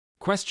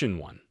Question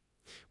 1.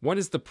 What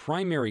is the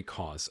primary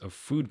cause of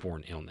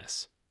foodborne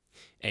illness?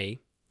 A.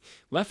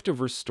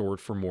 Leftovers stored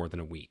for more than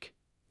a week.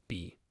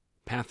 B.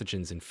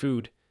 Pathogens in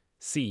food.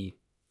 C.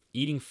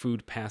 Eating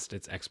food past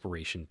its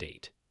expiration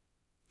date.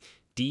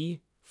 D.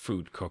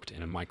 Food cooked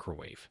in a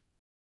microwave.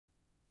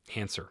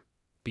 Answer.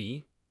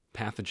 B.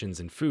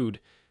 Pathogens in food.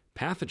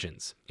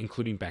 Pathogens,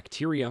 including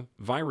bacteria,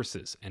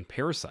 viruses, and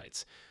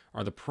parasites,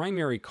 are the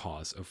primary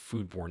cause of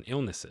foodborne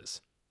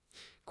illnesses.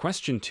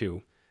 Question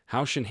 2.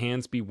 How should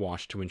hands be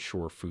washed to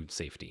ensure food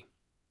safety?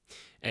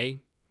 A.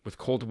 With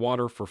cold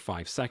water for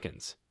 5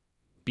 seconds.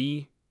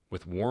 B.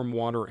 With warm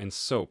water and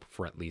soap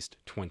for at least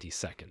 20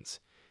 seconds.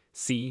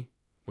 C.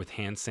 With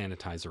hand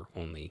sanitizer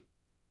only.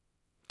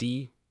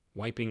 D.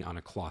 Wiping on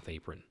a cloth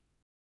apron.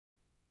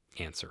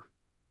 Answer.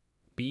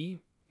 B.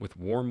 With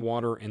warm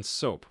water and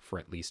soap for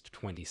at least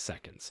 20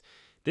 seconds.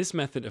 This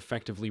method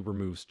effectively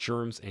removes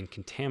germs and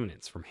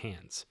contaminants from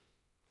hands.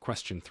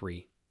 Question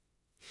 3.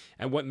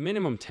 At what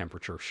minimum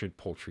temperature should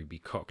poultry be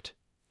cooked?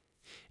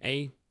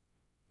 A.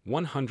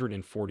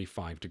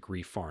 145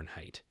 degrees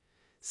Fahrenheit,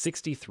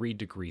 63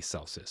 degrees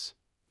Celsius.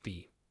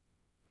 B.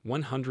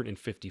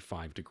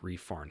 155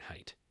 degrees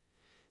Fahrenheit,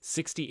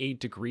 68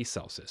 degrees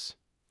Celsius.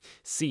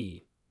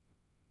 C.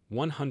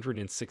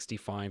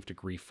 165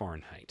 degrees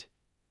Fahrenheit,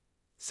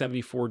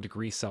 74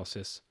 degrees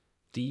Celsius.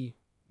 D.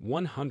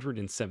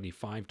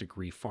 175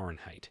 degrees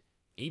Fahrenheit,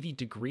 80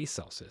 degrees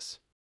Celsius.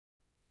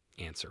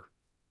 Answer.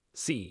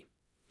 C.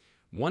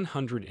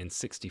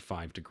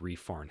 165 degrees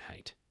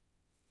Fahrenheit,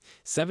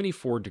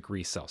 74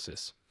 degrees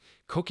Celsius.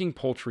 Cooking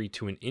poultry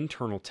to an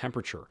internal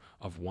temperature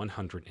of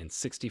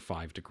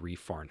 165 degrees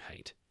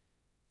Fahrenheit,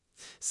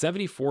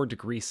 74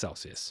 degrees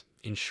Celsius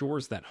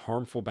ensures that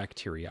harmful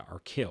bacteria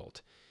are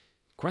killed.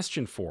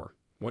 Question 4.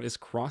 What is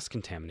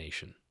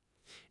cross-contamination?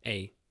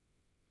 A.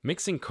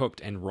 Mixing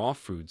cooked and raw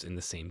foods in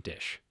the same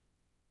dish.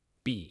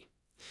 B.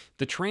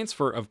 The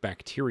transfer of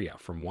bacteria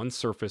from one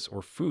surface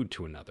or food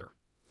to another.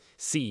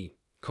 C.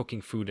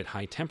 Cooking food at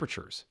high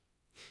temperatures.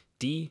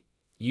 D.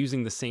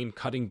 Using the same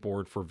cutting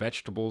board for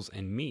vegetables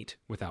and meat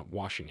without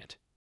washing it.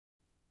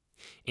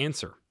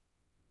 Answer.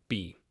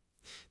 B.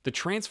 The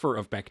transfer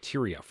of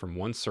bacteria from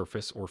one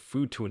surface or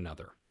food to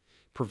another.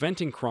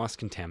 Preventing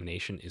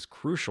cross-contamination is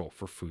crucial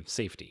for food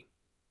safety.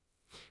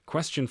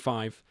 Question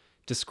 5.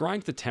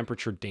 Describe the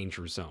temperature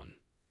danger zone.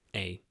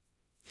 A.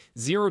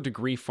 0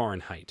 degrees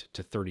Fahrenheit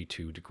to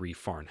 32 degrees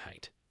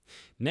Fahrenheit.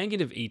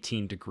 Negative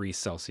 18 degrees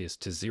Celsius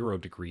to 0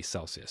 degrees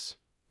Celsius.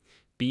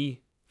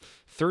 B.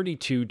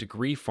 32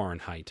 degrees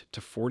Fahrenheit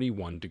to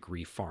 41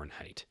 degrees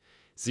Fahrenheit.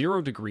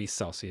 0 degrees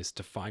Celsius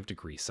to 5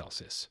 degrees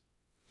Celsius.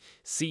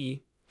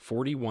 C.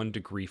 41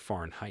 degrees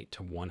Fahrenheit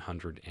to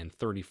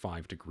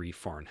 135 degrees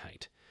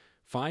Fahrenheit.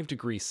 5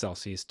 degrees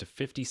Celsius to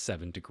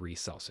 57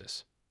 degrees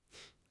Celsius.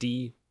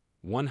 D.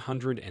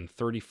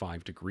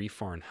 135 degrees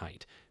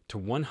Fahrenheit to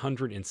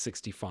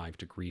 165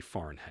 degrees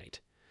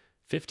Fahrenheit.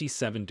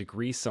 57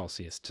 degrees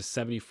Celsius to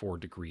 74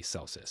 degrees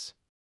Celsius.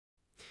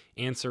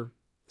 Answer.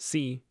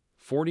 C.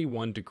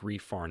 41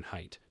 degrees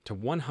Fahrenheit to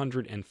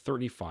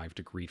 135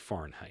 degrees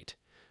Fahrenheit.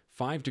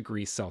 5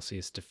 degrees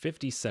Celsius to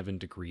 57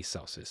 degrees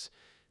Celsius.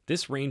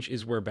 This range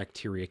is where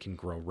bacteria can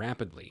grow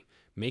rapidly,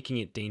 making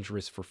it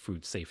dangerous for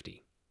food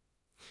safety.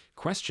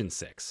 Question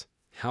 6.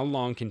 How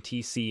long can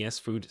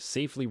TCS food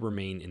safely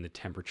remain in the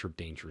temperature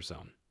danger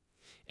zone?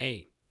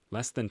 A.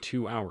 Less than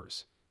 2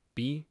 hours.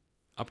 B.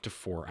 Up to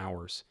 4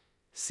 hours.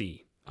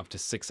 C. Up to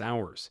 6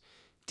 hours.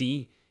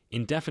 D.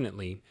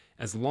 Indefinitely,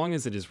 as long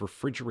as it is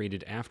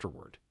refrigerated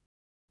afterward.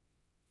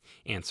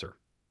 Answer.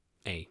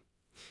 A.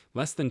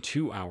 Less than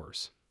 2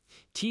 hours.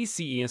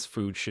 TCES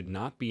food should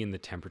not be in the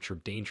temperature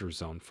danger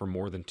zone for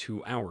more than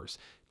 2 hours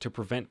to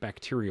prevent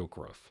bacterial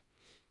growth.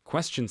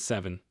 Question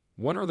 7.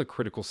 What are the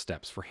critical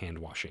steps for hand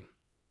washing?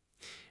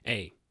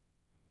 A.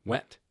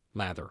 Wet,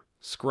 lather,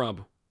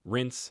 scrub,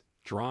 rinse,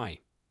 dry.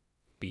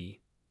 B.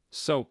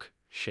 Soak,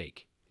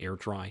 shake, air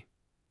dry.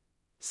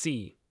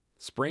 C.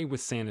 Spray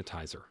with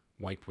sanitizer,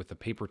 wipe with a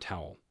paper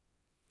towel.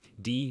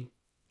 D.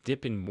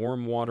 Dip in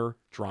warm water,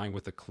 dry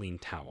with a clean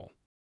towel.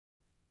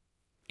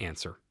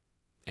 Answer.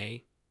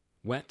 A.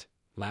 Wet,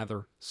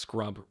 lather,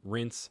 scrub,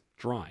 rinse,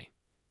 dry.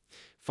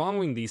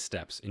 Following these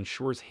steps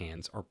ensures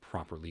hands are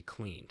properly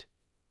cleaned.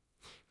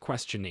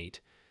 Question 8.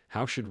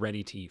 How should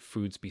ready-to-eat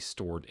foods be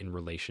stored in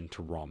relation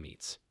to raw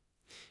meats?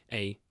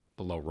 A.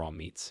 Below raw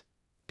meats.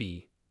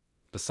 B.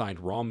 Beside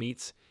raw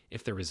meats,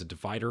 if there is a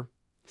divider.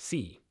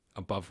 C.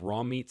 Above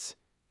raw meats.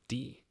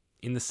 D.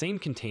 In the same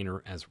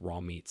container as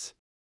raw meats.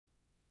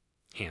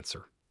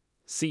 Answer.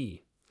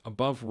 C.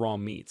 Above raw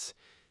meats.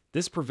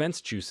 This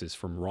prevents juices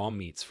from raw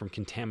meats from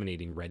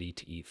contaminating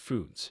ready-to-eat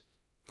foods.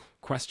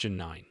 Question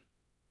 9.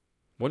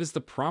 What is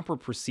the proper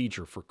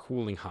procedure for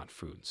cooling hot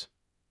foods?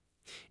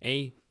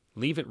 A.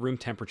 Leave at room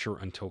temperature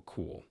until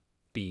cool.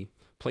 B.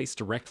 Place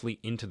directly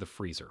into the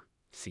freezer.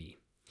 C.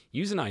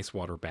 Use an ice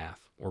water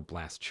bath or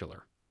blast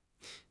chiller.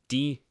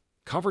 D.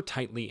 Cover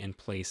tightly and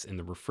place in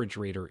the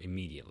refrigerator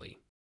immediately.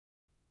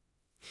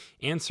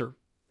 Answer.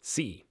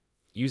 C.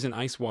 Use an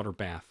ice water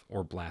bath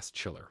or blast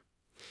chiller.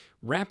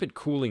 Rapid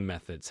cooling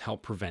methods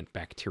help prevent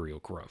bacterial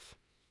growth.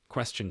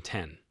 Question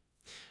 10.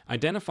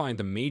 Identify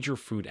the major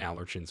food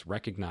allergens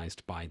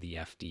recognized by the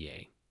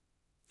FDA.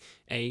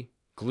 A.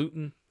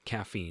 Gluten,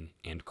 caffeine,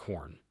 and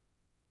corn.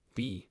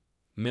 B.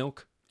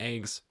 Milk,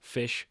 eggs,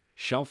 fish,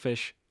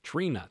 shellfish,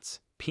 tree nuts,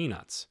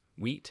 peanuts,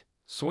 wheat,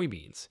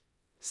 soybeans.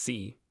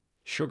 C.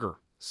 Sugar,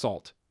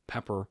 salt,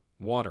 pepper,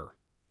 water.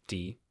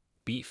 D.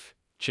 Beef,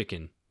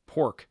 chicken,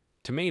 pork,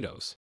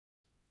 tomatoes.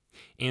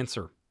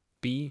 Answer: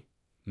 B.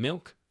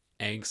 Milk,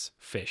 eggs,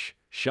 fish,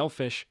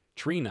 shellfish,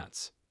 tree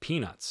nuts,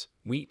 peanuts,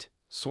 wheat,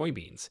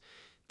 soybeans.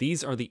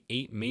 These are the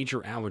 8 major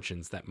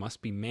allergens that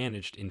must be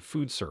managed in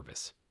food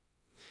service.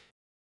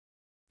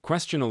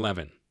 Question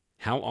 11.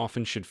 How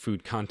often should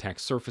food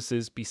contact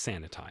surfaces be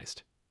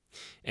sanitized?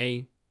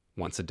 A.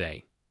 Once a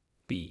day.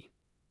 B.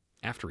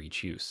 After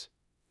each use.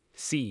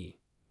 C.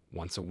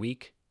 Once a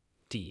week.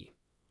 D.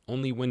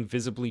 Only when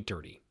visibly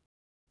dirty.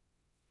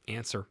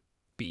 Answer: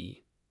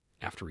 B.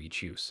 After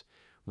each use.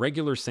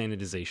 Regular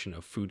sanitization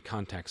of food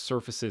contact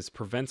surfaces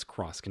prevents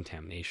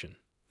cross-contamination.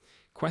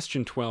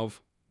 Question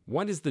 12.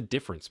 What is the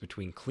difference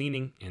between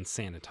cleaning and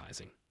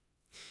sanitizing?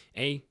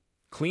 A.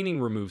 Cleaning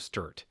removes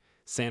dirt.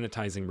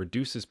 Sanitizing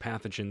reduces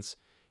pathogens.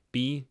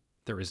 B.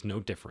 There is no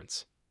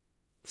difference.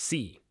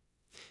 C.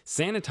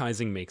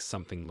 Sanitizing makes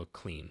something look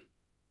clean.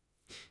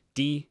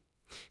 D.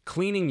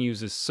 Cleaning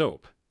uses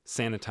soap.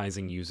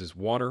 Sanitizing uses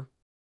water.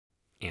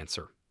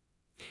 Answer: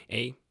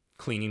 A.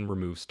 Cleaning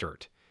removes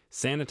dirt.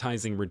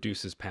 Sanitizing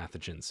reduces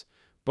pathogens.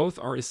 Both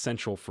are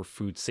essential for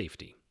food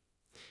safety.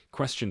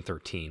 Question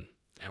 13.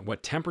 At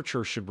what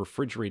temperature should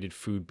refrigerated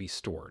food be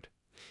stored?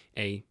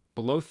 A.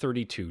 Below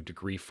 32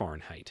 degrees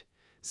Fahrenheit,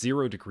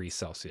 0 degrees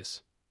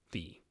Celsius.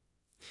 B.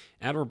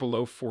 At or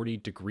below 40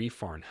 degrees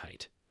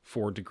Fahrenheit,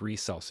 4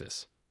 degrees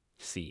Celsius.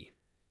 C.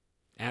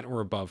 At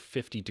or above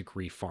 50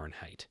 degrees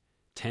Fahrenheit,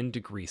 10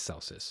 degrees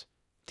Celsius.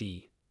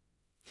 D.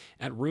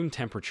 At room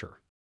temperature.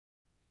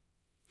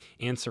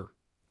 Answer: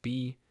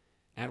 B.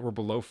 At or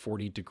below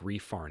 40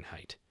 degrees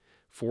Fahrenheit,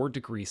 4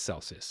 degrees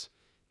Celsius.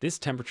 This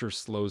temperature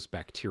slows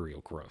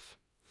bacterial growth.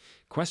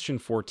 Question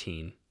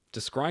 14.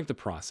 Describe the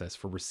process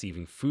for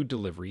receiving food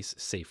deliveries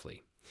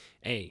safely.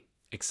 A.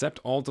 Accept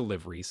all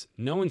deliveries,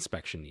 no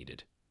inspection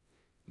needed.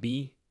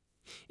 B.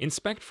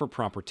 Inspect for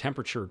proper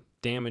temperature,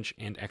 damage,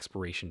 and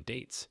expiration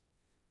dates.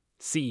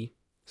 C.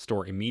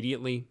 Store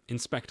immediately,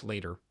 inspect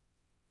later.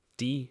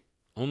 D.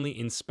 Only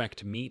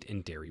inspect meat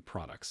and dairy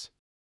products.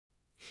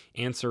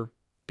 Answer: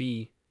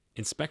 B.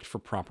 Inspect for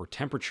proper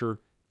temperature,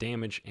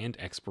 damage, and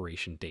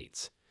expiration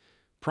dates.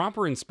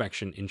 Proper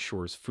inspection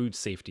ensures food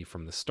safety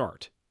from the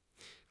start.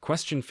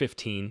 Question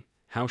 15.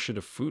 How should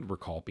a food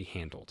recall be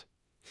handled?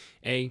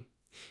 A.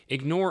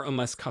 Ignore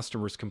unless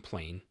customers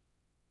complain.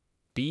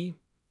 B.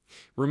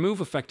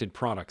 Remove affected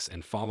products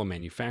and follow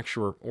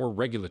manufacturer or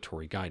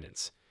regulatory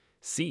guidance.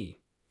 C.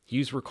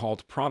 Use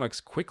recalled products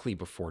quickly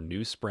before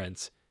news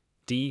spreads.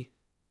 D.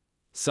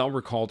 Sell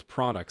recalled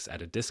products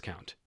at a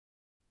discount.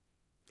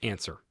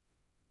 Answer: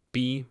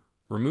 B.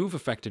 Remove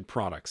affected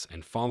products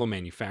and follow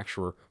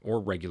manufacturer or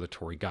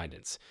regulatory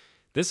guidance.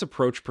 This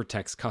approach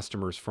protects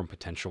customers from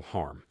potential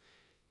harm.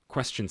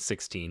 Question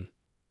 16.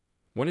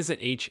 What is an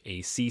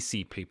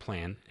HACCP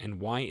plan and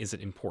why is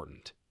it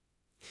important?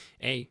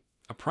 A.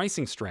 A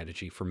pricing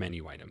strategy for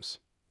menu items.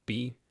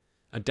 B.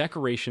 A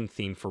decoration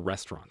theme for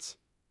restaurants.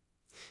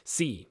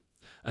 C.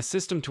 A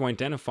system to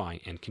identify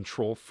and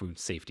control food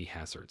safety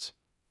hazards.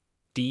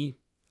 D.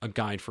 A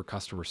guide for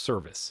customer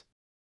service.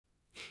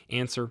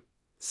 Answer: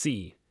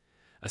 C.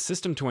 A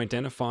system to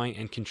identify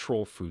and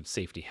control food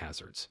safety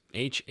hazards.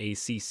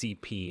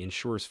 HACCP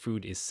ensures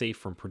food is safe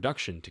from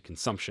production to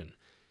consumption.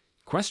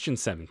 Question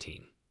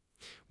 17.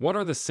 What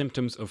are the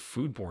symptoms of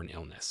foodborne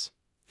illness?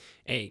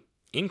 A.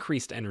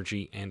 Increased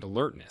energy and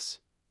alertness.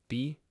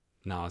 B.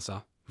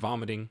 Nausea,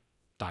 vomiting,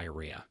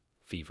 diarrhea,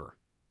 fever.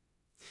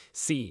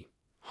 C.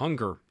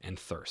 Hunger and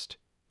thirst.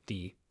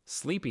 D.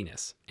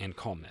 Sleepiness and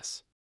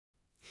calmness.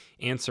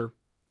 Answer: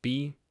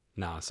 B.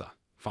 Nausea,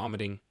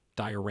 vomiting,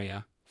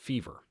 diarrhea,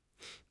 fever.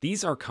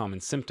 These are common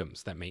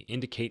symptoms that may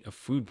indicate a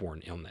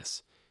foodborne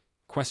illness.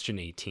 Question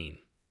 18.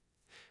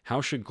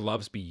 How should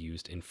gloves be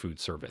used in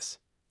food service?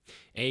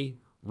 A.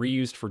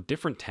 Reused for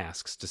different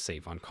tasks to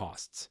save on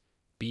costs.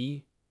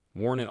 B.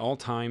 Worn at all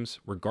times,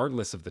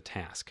 regardless of the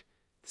task.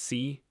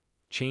 C.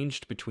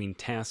 Changed between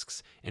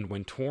tasks and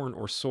when torn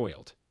or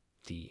soiled.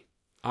 D.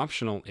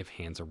 Optional if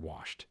hands are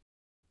washed.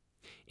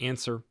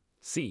 Answer: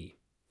 C.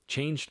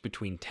 Changed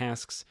between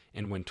tasks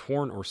and when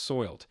torn or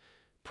soiled.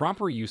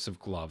 Proper use of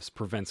gloves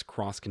prevents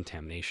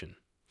cross-contamination.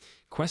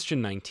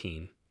 Question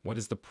 19. What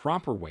is the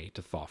proper way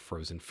to thaw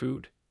frozen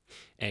food?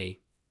 A.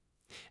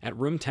 At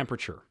room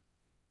temperature.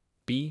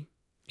 B.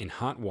 In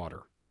hot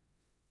water.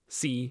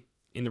 C.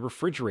 In the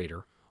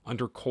refrigerator,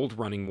 under cold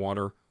running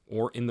water,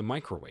 or in the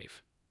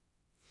microwave.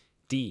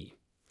 D.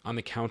 On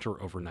the counter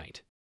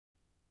overnight.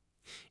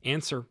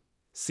 Answer: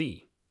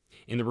 C.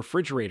 In the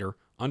refrigerator,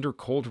 under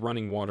cold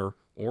running water,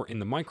 or in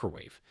the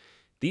microwave.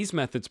 These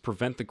methods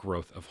prevent the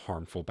growth of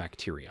harmful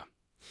bacteria.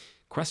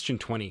 Question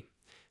 20.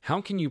 How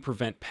can you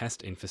prevent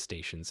pest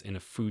infestations in a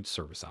food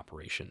service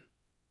operation?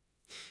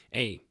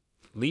 A.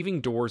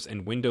 Leaving doors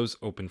and windows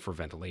open for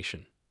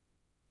ventilation.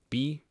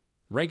 B.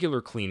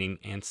 Regular cleaning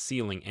and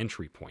sealing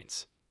entry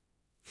points.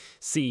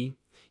 C.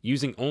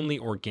 Using only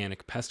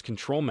organic pest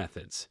control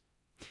methods.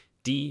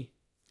 D.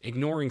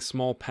 Ignoring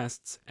small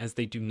pests as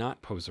they do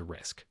not pose a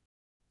risk.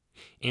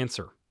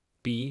 Answer: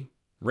 B.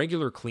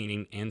 Regular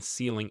cleaning and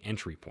sealing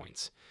entry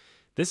points.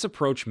 This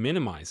approach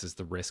minimizes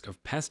the risk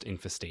of pest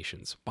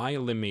infestations by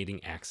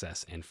eliminating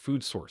access and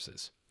food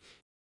sources.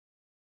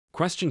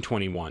 Question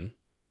 21.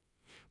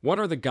 What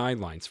are the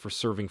guidelines for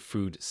serving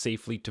food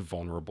safely to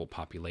vulnerable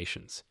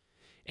populations?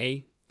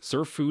 A.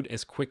 Serve food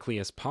as quickly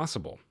as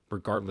possible,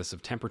 regardless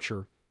of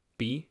temperature.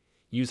 B.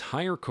 Use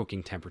higher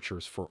cooking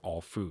temperatures for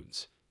all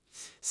foods.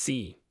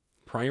 C.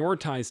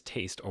 Prioritize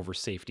taste over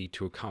safety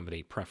to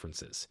accommodate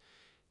preferences.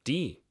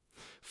 D.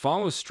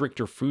 Follow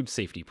stricter food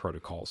safety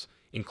protocols,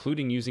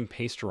 including using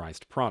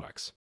pasteurized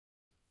products.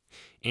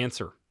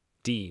 Answer: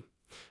 D.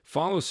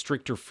 Follow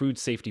stricter food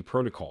safety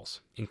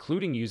protocols,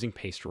 including using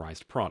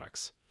pasteurized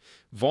products.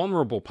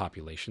 Vulnerable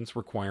populations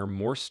require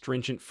more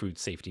stringent food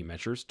safety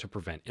measures to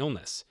prevent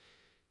illness.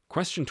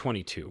 Question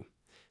 22.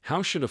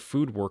 How should a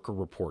food worker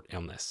report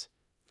illness?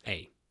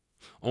 A.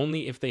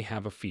 Only if they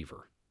have a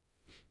fever.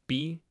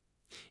 B.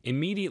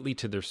 Immediately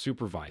to their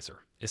supervisor,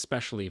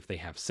 especially if they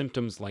have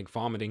symptoms like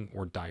vomiting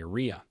or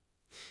diarrhea.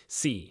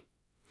 C.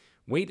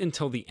 Wait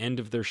until the end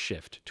of their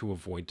shift to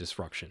avoid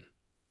disruption.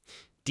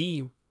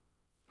 D.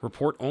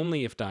 Report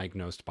only if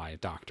diagnosed by a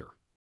doctor.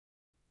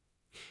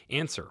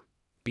 Answer: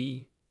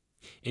 B.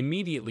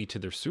 Immediately to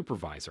their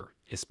supervisor,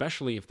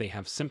 especially if they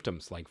have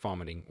symptoms like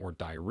vomiting or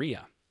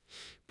diarrhea.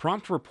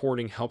 Prompt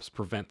reporting helps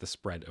prevent the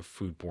spread of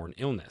foodborne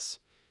illness.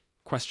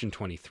 Question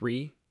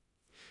 23.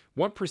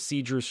 What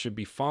procedures should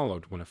be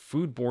followed when a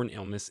foodborne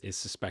illness is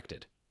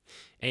suspected?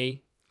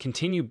 A.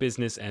 Continue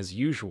business as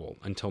usual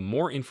until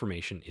more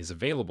information is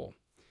available.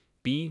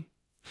 B.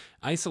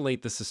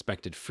 Isolate the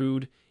suspected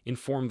food,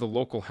 inform the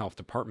local health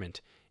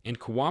department, and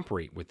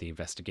cooperate with the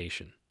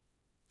investigation.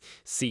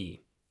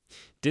 C.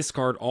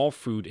 Discard all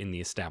food in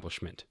the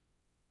establishment.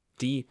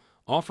 D.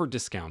 Offer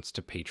discounts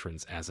to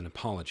patrons as an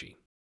apology.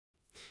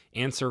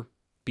 Answer: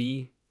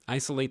 B.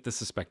 Isolate the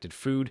suspected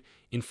food,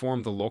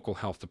 inform the local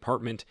health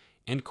department,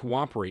 and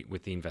cooperate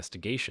with the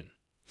investigation.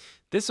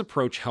 This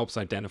approach helps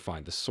identify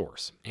the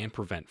source and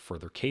prevent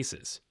further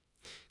cases.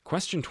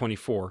 Question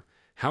 24.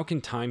 How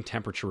can time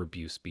temperature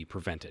abuse be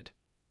prevented?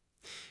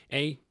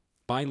 A.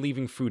 By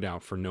leaving food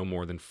out for no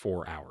more than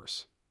 4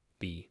 hours.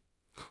 B.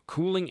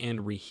 Cooling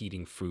and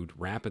reheating food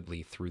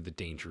rapidly through the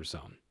danger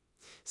zone.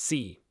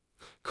 C.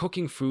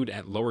 Cooking food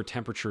at lower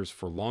temperatures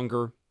for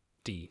longer.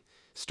 D.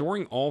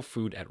 Storing all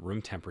food at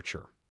room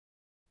temperature.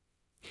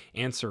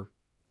 Answer: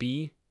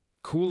 B.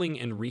 Cooling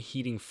and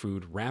reheating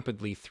food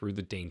rapidly through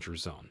the danger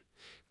zone.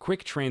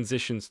 Quick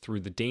transitions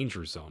through the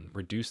danger zone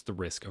reduce the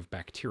risk of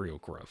bacterial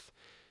growth.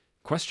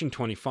 Question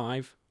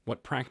 25.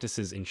 What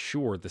practices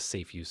ensure the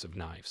safe use of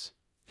knives?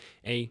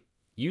 A.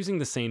 Using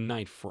the same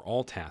knife for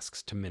all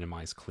tasks to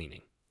minimize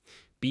cleaning.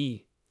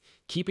 B.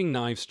 Keeping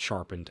knives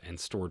sharpened and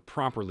stored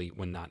properly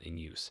when not in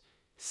use.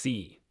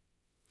 C.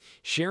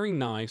 Sharing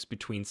knives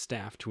between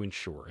staff to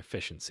ensure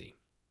efficiency.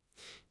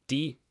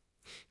 D.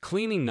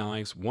 Cleaning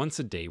knives once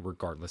a day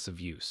regardless of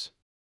use.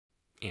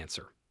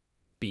 Answer: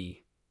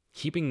 B.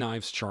 Keeping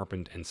knives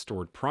sharpened and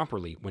stored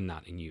properly when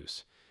not in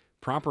use.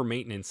 Proper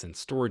maintenance and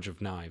storage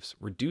of knives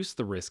reduce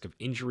the risk of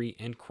injury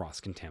and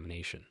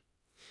cross-contamination.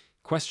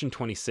 Question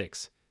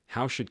 26.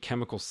 How should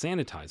chemical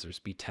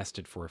sanitizers be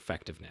tested for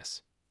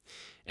effectiveness?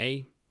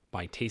 A.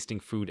 By tasting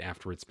food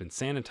after it's been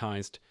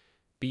sanitized.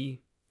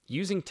 B.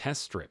 Using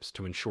test strips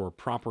to ensure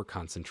proper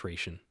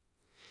concentration.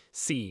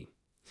 C.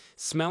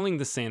 Smelling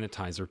the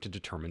sanitizer to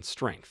determine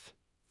strength.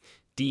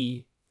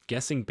 D.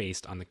 Guessing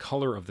based on the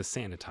color of the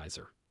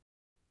sanitizer.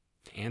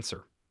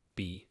 Answer: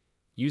 B.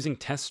 Using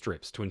test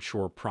strips to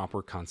ensure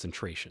proper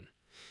concentration.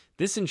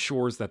 This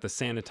ensures that the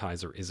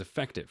sanitizer is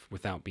effective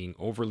without being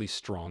overly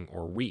strong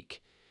or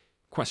weak.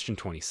 Question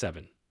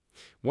 27.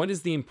 What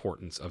is the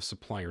importance of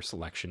supplier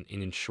selection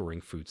in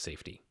ensuring food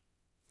safety?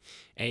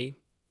 A.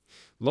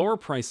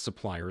 Lower-priced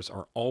suppliers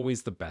are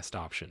always the best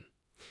option.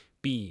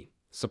 B.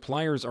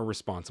 Suppliers are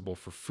responsible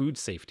for food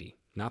safety,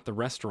 not the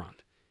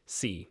restaurant.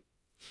 C.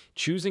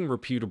 Choosing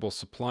reputable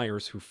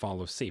suppliers who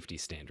follow safety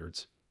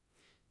standards.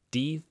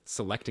 D.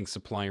 Selecting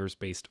suppliers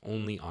based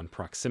only on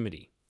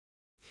proximity.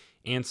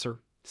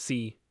 Answer: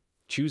 C.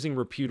 Choosing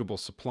reputable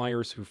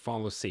suppliers who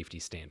follow safety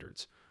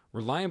standards.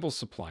 Reliable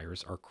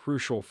suppliers are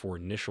crucial for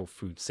initial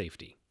food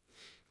safety.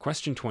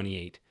 Question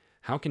 28.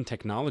 How can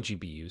technology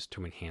be used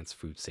to enhance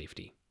food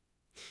safety?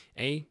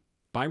 A.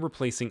 By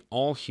replacing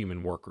all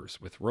human workers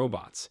with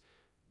robots.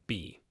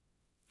 B.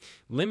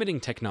 Limiting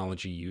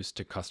technology use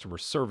to customer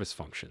service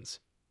functions.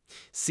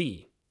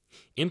 C.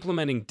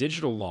 Implementing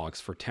digital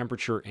logs for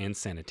temperature and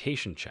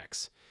sanitation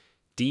checks.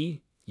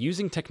 D.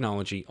 Using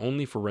technology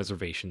only for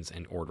reservations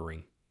and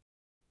ordering.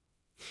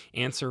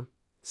 Answer: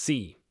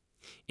 C.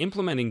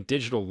 Implementing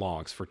digital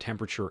logs for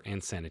temperature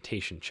and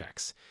sanitation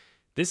checks.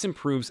 This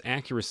improves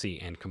accuracy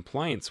and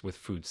compliance with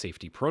food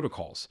safety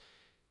protocols.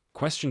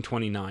 Question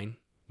 29.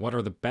 What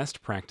are the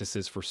best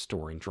practices for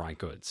storing dry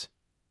goods?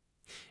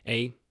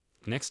 A.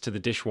 Next to the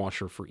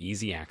dishwasher for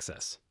easy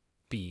access.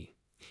 B.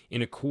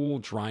 In a cool,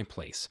 dry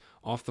place,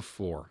 off the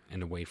floor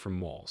and away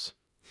from walls.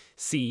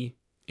 C.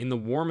 In the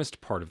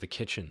warmest part of the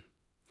kitchen.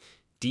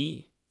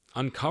 D.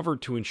 Uncovered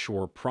to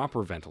ensure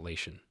proper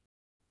ventilation.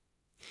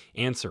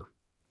 Answer.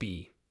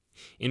 B.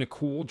 In a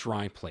cool,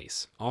 dry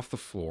place, off the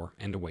floor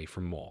and away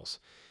from walls.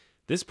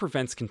 This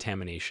prevents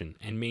contamination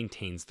and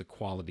maintains the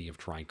quality of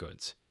dry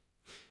goods.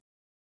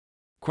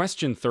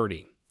 Question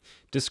 30.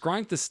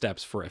 Describe the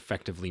steps for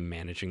effectively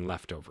managing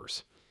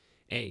leftovers.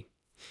 A.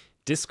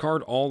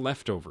 Discard all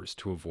leftovers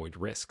to avoid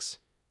risks.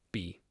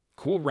 B.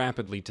 Cool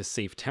rapidly to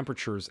save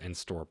temperatures and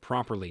store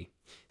properly.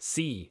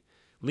 C.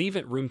 Leave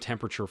at room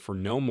temperature for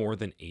no more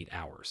than 8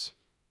 hours.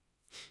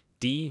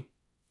 D.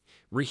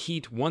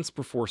 Reheat once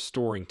before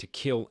storing to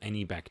kill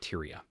any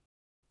bacteria.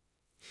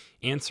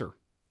 Answer.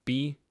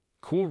 B.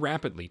 Cool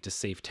rapidly to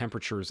save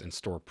temperatures and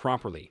store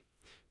properly.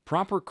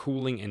 Proper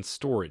cooling and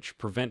storage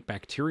prevent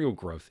bacterial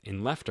growth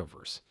in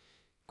leftovers.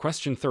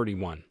 Question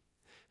 31.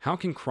 How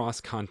can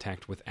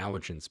cross-contact with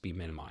allergens be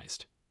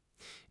minimized?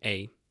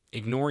 A.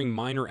 Ignoring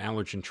minor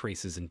allergen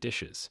traces in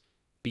dishes.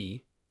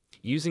 B.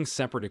 Using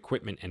separate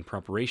equipment and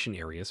preparation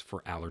areas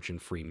for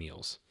allergen-free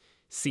meals.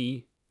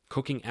 C.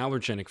 Cooking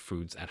allergenic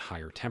foods at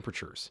higher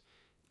temperatures.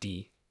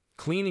 D.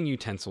 Cleaning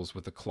utensils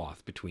with a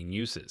cloth between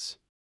uses.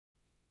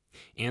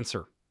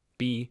 Answer.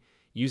 B.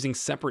 Using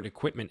separate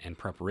equipment and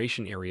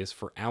preparation areas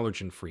for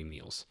allergen-free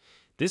meals.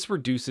 This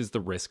reduces the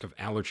risk of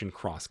allergen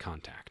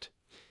cross-contact.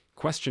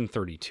 Question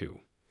 32.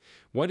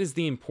 What is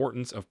the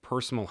importance of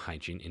personal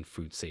hygiene in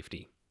food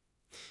safety?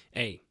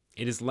 A.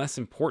 It is less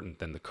important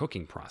than the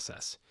cooking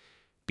process.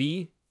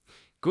 B.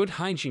 Good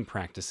hygiene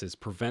practices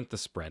prevent the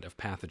spread of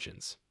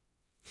pathogens.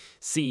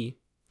 C.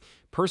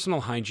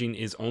 Personal hygiene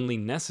is only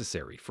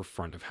necessary for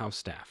front-of-house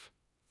staff.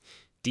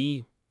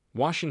 D.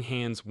 Washing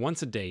hands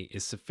once a day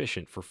is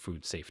sufficient for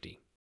food safety.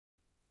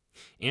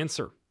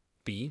 Answer.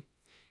 B.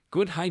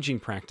 Good hygiene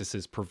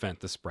practices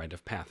prevent the spread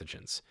of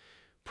pathogens.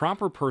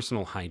 Proper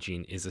personal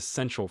hygiene is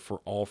essential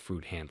for all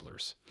food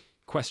handlers.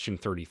 Question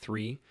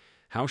 33.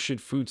 How should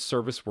food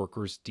service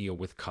workers deal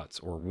with cuts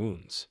or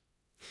wounds?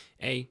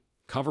 A.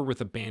 Cover with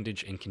a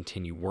bandage and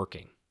continue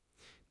working.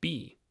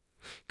 B.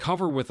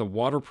 Cover with a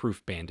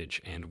waterproof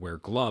bandage and wear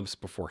gloves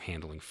before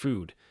handling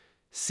food.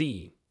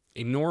 C.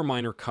 Ignore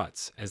minor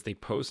cuts as they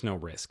pose no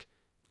risk.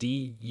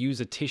 D. Use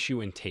a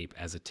tissue and tape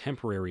as a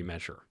temporary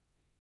measure.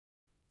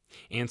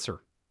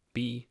 Answer.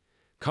 B.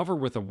 Cover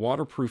with a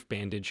waterproof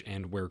bandage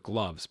and wear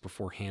gloves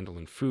before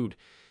handling food.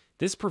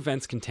 This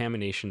prevents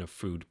contamination of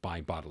food by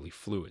bodily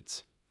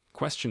fluids.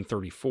 Question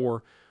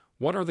 34.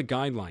 What are the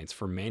guidelines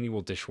for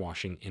manual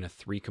dishwashing in a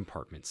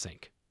 3-compartment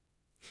sink?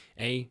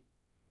 A.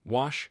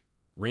 Wash,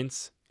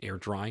 rinse, air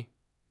dry.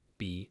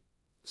 B.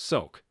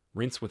 Soak,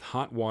 rinse with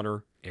hot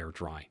water, air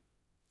dry.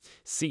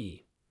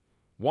 C.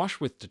 Wash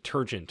with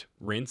detergent,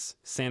 rinse,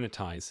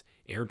 sanitize,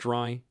 air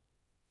dry.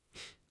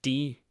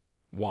 D.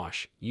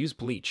 Wash, use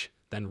bleach,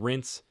 then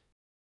rinse.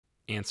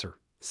 Answer.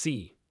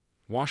 C.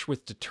 Wash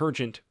with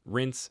detergent,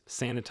 rinse,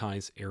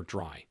 sanitize, air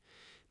dry.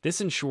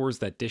 This ensures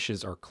that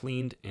dishes are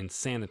cleaned and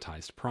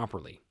sanitized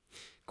properly.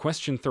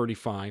 Question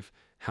 35.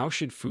 How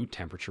should food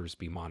temperatures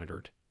be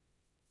monitored?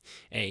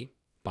 A.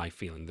 By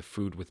feeling the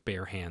food with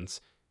bare hands.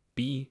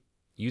 B.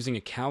 Using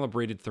a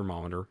calibrated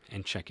thermometer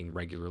and checking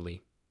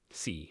regularly.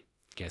 C.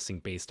 Guessing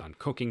based on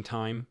cooking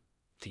time.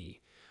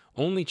 D.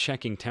 Only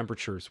checking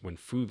temperatures when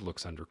food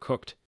looks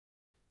undercooked.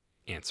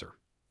 Answer.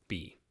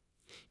 B.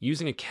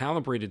 Using a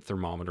calibrated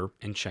thermometer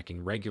and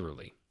checking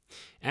regularly.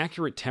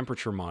 Accurate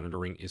temperature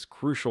monitoring is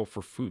crucial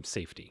for food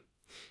safety.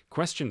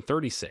 Question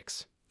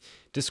 36.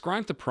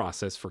 Describe the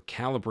process for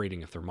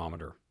calibrating a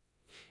thermometer.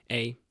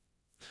 A.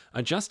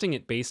 Adjusting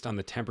it based on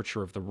the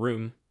temperature of the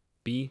room.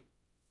 B.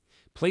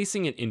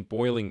 Placing it in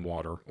boiling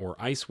water or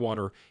ice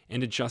water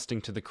and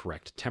adjusting to the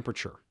correct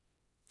temperature.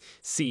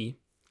 C.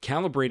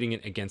 Calibrating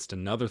it against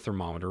another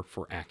thermometer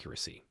for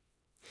accuracy.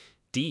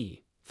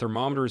 D.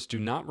 Thermometers do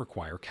not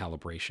require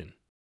calibration.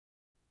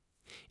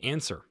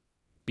 Answer.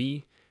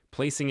 B.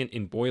 Placing it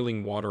in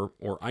boiling water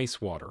or ice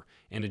water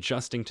and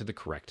adjusting to the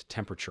correct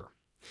temperature.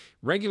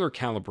 Regular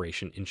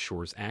calibration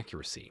ensures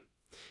accuracy.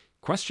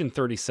 Question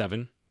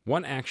 37.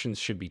 What actions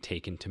should be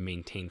taken to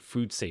maintain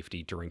food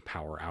safety during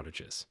power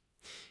outages?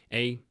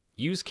 A.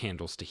 Use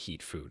candles to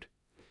heat food.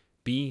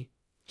 B.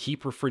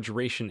 Keep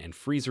refrigeration and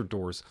freezer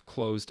doors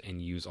closed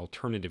and use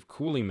alternative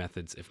cooling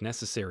methods if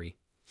necessary.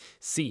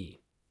 C.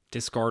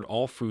 Discard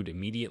all food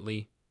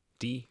immediately.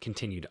 D.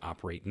 Continue to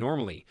operate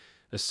normally,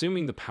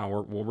 assuming the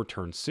power will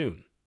return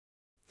soon.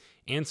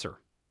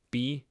 Answer.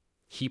 B.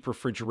 Keep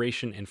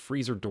refrigeration and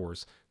freezer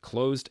doors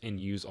closed and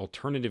use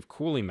alternative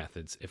cooling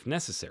methods if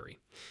necessary.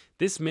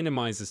 This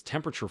minimizes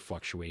temperature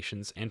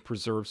fluctuations and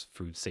preserves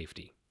food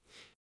safety.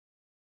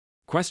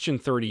 Question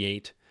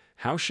 38.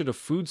 How should a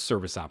food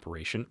service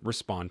operation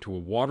respond to a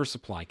water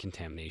supply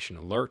contamination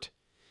alert?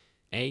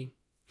 A.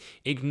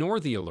 Ignore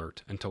the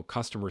alert until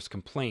customers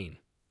complain.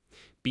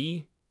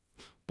 B.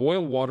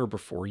 Boil water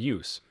before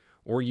use,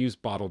 or use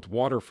bottled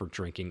water for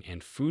drinking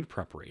and food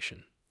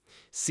preparation.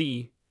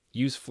 C.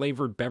 Use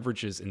flavored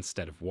beverages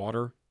instead of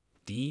water.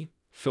 D.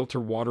 Filter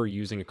water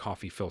using a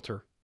coffee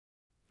filter.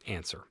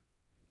 Answer: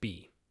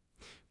 B.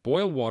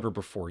 Boil water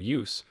before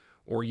use,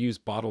 or use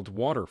bottled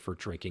water for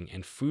drinking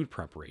and food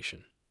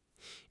preparation.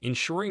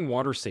 Ensuring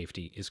water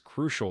safety is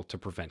crucial to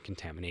prevent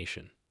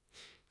contamination.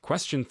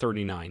 Question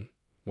 39.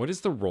 What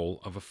is the role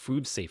of a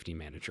food safety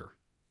manager?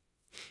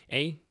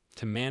 A.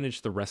 To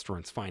manage the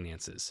restaurant's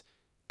finances.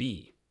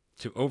 B.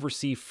 To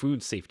oversee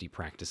food safety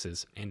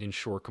practices and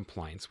ensure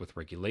compliance with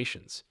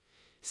regulations.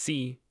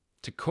 C.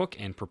 To cook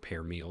and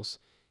prepare meals.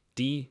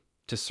 D.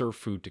 To serve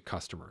food to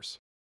customers.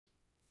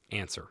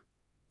 Answer: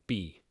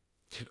 B.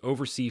 To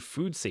oversee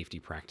food safety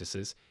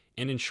practices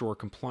and ensure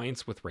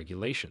compliance with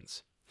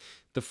regulations.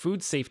 The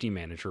food safety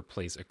manager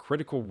plays a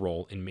critical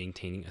role in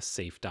maintaining a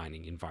safe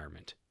dining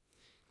environment.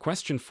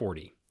 Question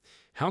 40.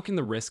 How can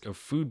the risk of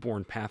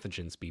foodborne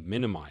pathogens be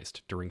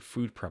minimized during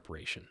food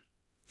preparation?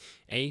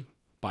 A.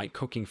 By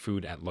cooking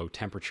food at low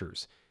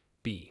temperatures.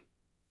 B.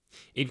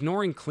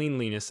 Ignoring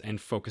cleanliness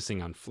and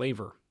focusing on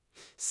flavor.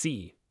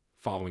 C.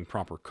 Following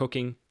proper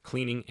cooking,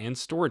 cleaning, and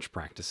storage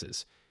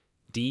practices.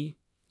 D.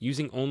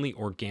 Using only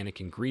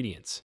organic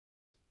ingredients.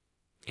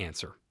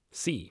 Answer: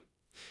 C.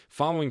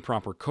 Following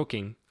proper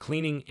cooking,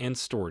 cleaning, and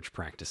storage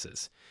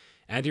practices.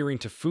 Adhering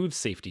to food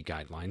safety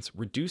guidelines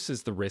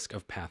reduces the risk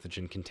of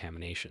pathogen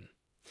contamination.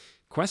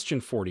 Question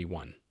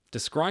 41.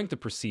 Describe the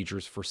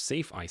procedures for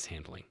safe ice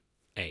handling.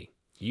 A.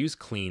 Use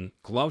clean,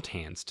 gloved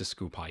hands to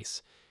scoop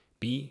ice.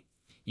 B.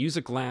 Use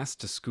a glass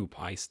to scoop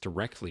ice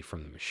directly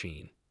from the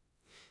machine.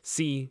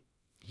 C.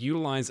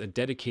 Utilize a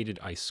dedicated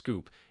ice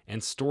scoop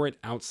and store it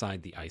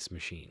outside the ice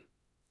machine.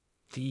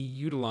 D.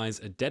 Utilize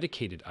a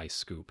dedicated ice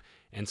scoop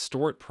and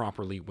store it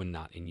properly when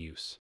not in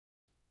use.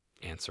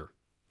 Answer: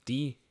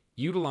 D.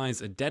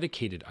 Utilize a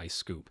dedicated ice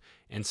scoop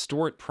and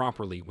store it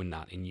properly when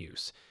not in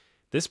use.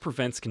 This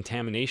prevents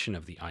contamination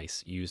of the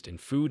ice used in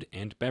food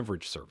and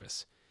beverage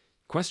service.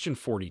 Question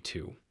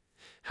 42.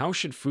 How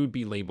should food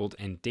be labeled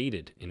and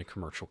dated in a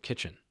commercial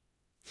kitchen?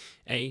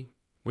 A.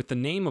 With the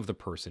name of the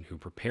person who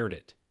prepared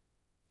it.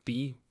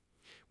 B.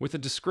 With a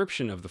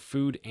description of the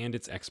food and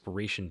its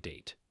expiration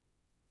date.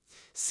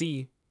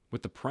 C.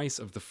 With the price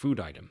of the food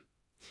item.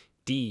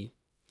 D.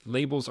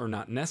 Labels are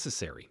not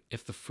necessary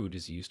if the food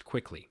is used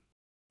quickly.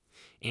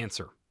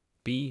 Answer: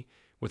 B.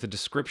 With a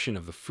description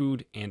of the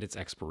food and its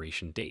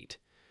expiration date.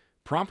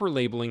 Proper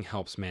labeling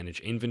helps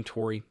manage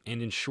inventory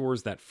and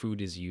ensures that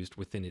food is used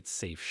within its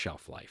safe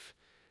shelf life.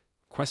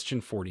 Question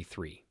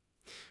 43.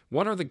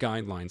 What are the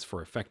guidelines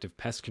for effective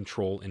pest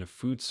control in a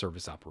food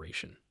service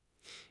operation?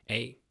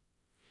 A.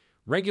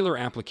 Regular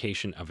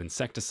application of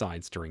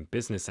insecticides during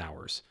business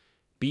hours.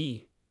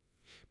 B.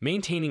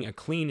 Maintaining a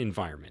clean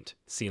environment,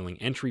 sealing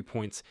entry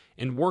points,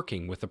 and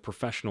working with a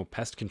professional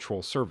pest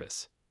control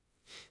service.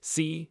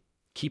 C.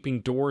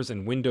 Keeping doors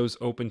and windows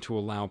open to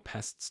allow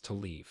pests to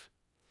leave.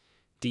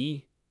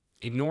 D.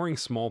 Ignoring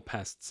small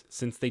pests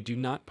since they do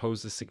not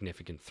pose a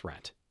significant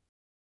threat.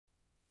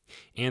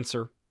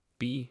 Answer: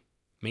 B.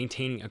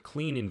 Maintaining a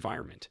clean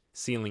environment,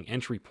 sealing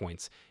entry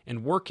points,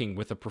 and working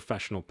with a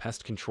professional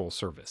pest control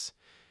service.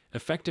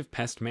 Effective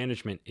pest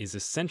management is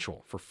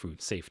essential for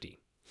food safety.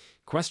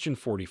 Question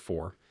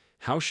 44.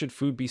 How should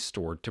food be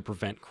stored to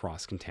prevent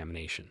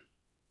cross-contamination?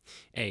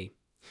 A.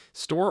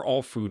 Store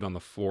all food on the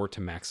floor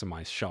to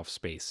maximize shelf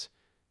space.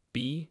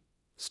 B.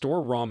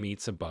 Store raw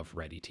meats above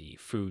ready-to-eat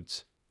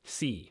foods.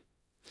 C.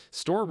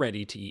 Store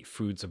ready-to-eat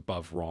foods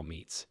above raw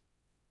meats.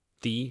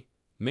 D.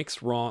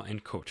 Mix raw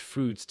and cooked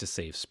foods to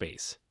save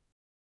space.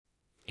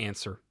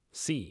 Answer: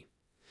 C.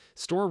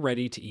 Store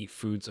ready-to-eat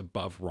foods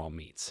above raw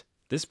meats.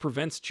 This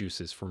prevents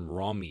juices from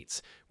raw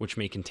meats, which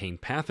may contain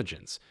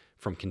pathogens,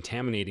 from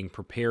contaminating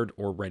prepared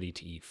or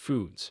ready-to-eat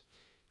foods.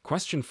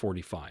 Question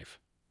 45.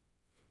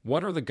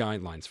 What are the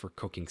guidelines for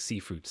cooking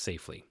seafood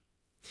safely?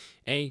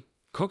 A.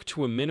 Cook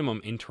to a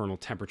minimum internal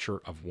temperature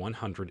of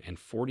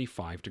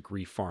 145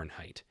 degrees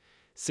Fahrenheit,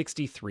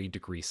 63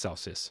 degrees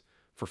Celsius,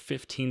 for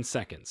 15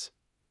 seconds.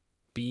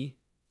 B.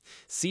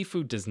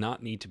 Seafood does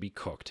not need to be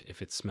cooked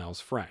if it smells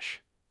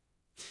fresh.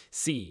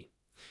 C.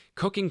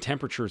 Cooking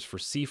temperatures for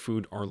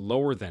seafood are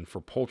lower than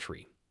for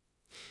poultry.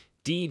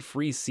 D.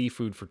 Freeze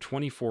seafood for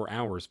 24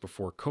 hours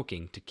before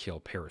cooking to kill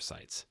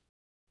parasites.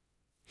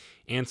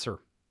 Answer: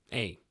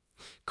 A.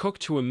 Cook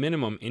to a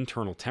minimum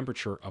internal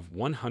temperature of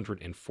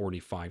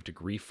 145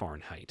 degrees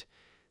Fahrenheit,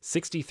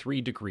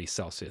 63 degrees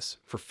Celsius,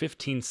 for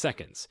 15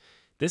 seconds.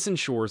 This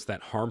ensures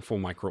that harmful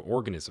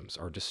microorganisms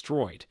are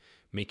destroyed,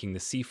 making the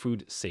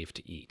seafood safe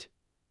to eat.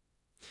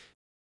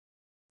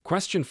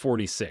 Question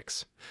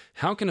 46.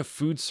 How can a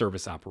food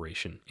service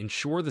operation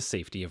ensure the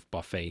safety of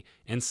buffet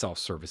and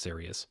self-service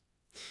areas?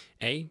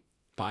 A.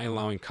 By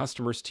allowing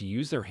customers to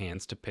use their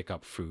hands to pick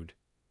up food.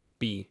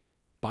 B.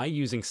 By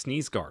using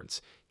sneeze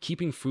guards,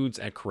 keeping foods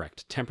at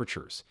correct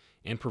temperatures,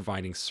 and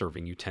providing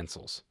serving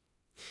utensils.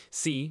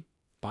 C.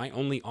 By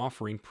only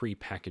offering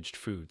pre-packaged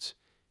foods.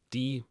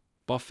 D.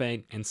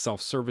 buffet, and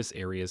self-service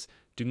areas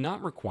do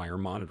not require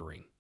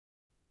monitoring.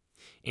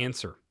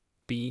 Answer: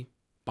 B.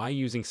 By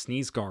using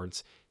sneeze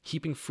guards,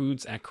 keeping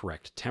foods at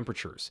correct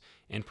temperatures,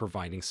 and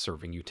providing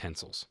serving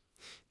utensils.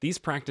 These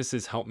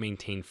practices help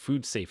maintain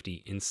food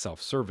safety in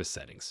self-service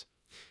settings.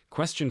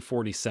 Question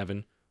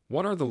 47.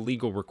 What are the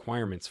legal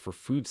requirements for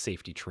food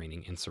safety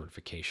training and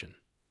certification?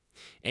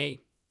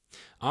 A.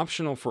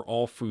 Optional for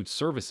all food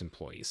service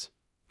employees.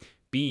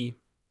 B.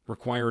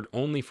 Required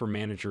only for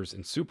managers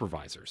and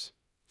supervisors.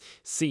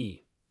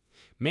 C.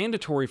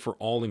 Mandatory for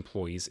all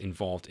employees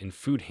involved in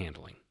food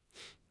handling.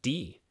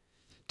 D.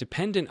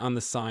 Dependent on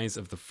the size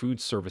of the food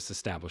service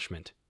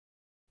establishment.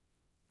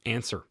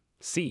 Answer: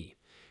 C.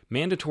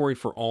 Mandatory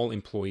for all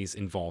employees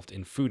involved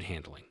in food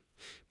handling.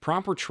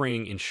 Proper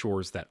training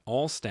ensures that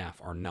all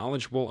staff are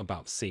knowledgeable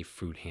about safe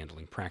food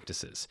handling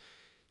practices.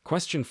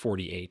 Question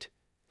 48.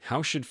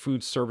 How should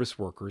food service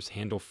workers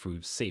handle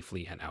food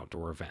safely at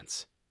outdoor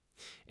events?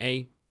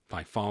 A.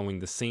 By following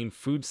the same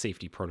food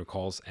safety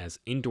protocols as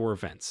indoor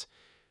events.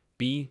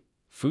 B.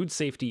 Food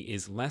safety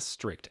is less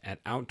strict at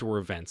outdoor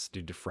events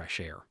due to fresh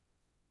air.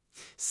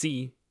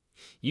 C.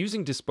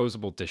 Using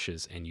disposable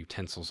dishes and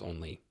utensils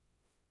only.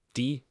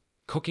 D.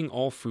 Cooking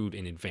all food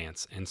in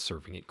advance and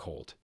serving it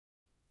cold.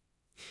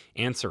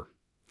 Answer: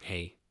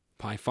 A.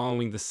 By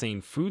following the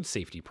same food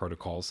safety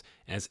protocols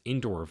as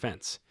indoor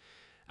events.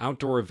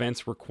 Outdoor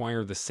events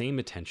require the same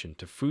attention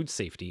to food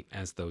safety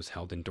as those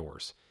held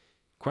indoors.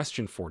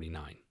 Question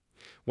 49.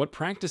 What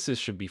practices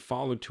should be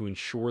followed to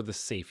ensure the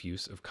safe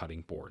use of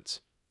cutting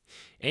boards?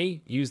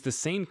 A. Use the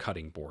same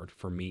cutting board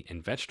for meat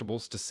and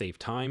vegetables to save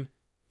time.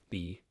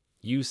 B.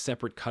 Use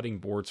separate cutting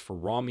boards for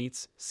raw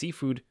meats,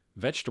 seafood,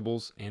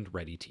 vegetables, and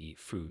ready-to-eat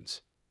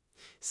foods.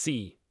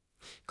 C.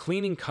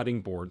 Cleaning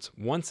cutting boards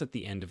once at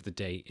the end of the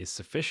day is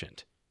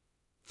sufficient.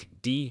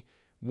 D.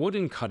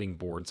 Wooden cutting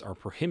boards are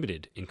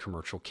prohibited in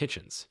commercial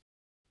kitchens.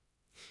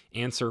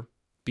 Answer: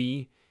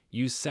 B.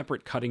 Use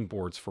separate cutting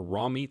boards for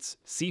raw meats,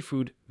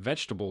 seafood,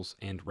 vegetables,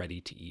 and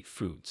ready-to-eat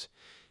foods.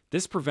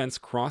 This prevents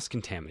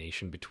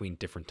cross-contamination between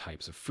different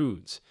types of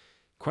foods.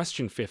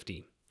 Question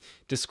 50.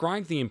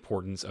 Describe the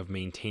importance of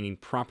maintaining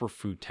proper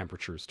food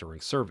temperatures during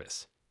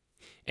service.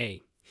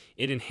 A.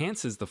 It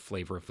enhances the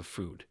flavor of the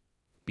food.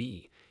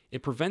 B.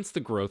 It prevents the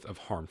growth of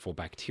harmful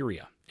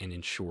bacteria and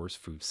ensures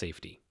food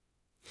safety.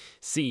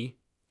 C.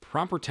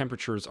 Proper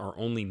temperatures are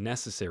only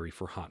necessary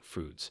for hot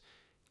foods.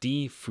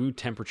 D. Food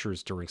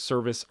temperatures during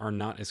service are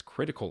not as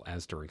critical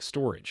as during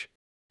storage.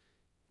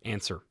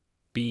 Answer: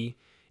 B.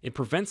 It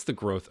prevents the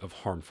growth of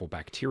harmful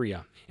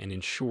bacteria and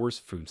ensures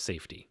food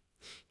safety.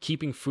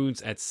 Keeping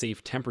foods at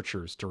safe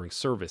temperatures during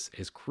service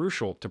is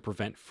crucial to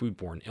prevent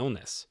foodborne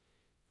illness.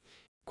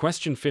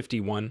 Question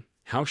 51.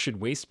 How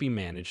should waste be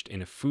managed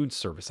in a food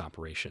service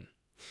operation?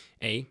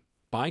 A.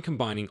 By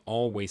combining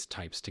all waste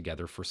types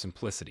together for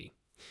simplicity.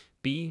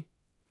 B.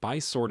 By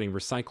sorting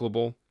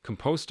recyclable,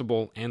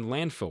 compostable, and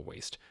landfill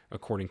waste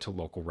according to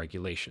local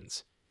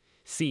regulations.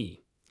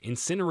 C.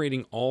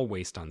 Incinerating all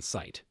waste on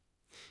site.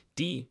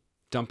 D.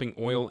 Dumping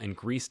oil and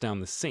grease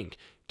down the sink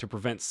to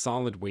prevent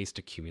solid waste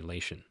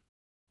accumulation.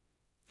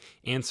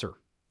 Answer: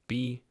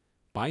 B.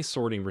 By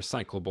sorting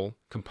recyclable,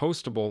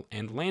 compostable,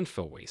 and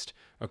landfill waste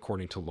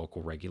according to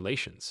local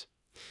regulations.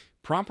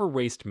 Proper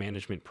waste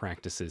management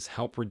practices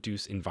help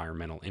reduce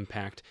environmental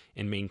impact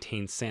and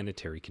maintain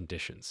sanitary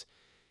conditions.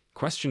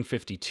 Question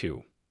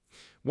 52.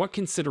 What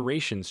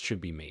considerations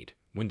should be made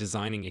when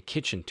designing a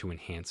kitchen to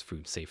enhance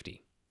food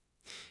safety?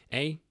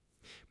 A.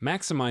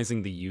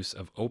 Maximizing the use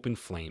of open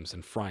flames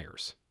and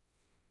fryers.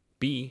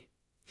 B.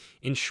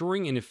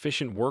 Ensuring an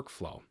efficient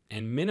workflow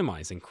and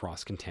minimizing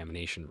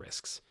cross-contamination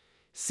risks.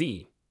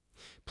 C.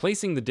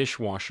 Placing the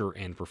dishwasher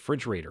and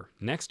refrigerator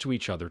next to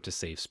each other to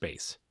save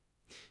space.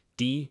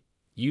 D.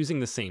 Using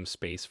the same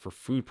space for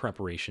food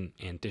preparation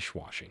and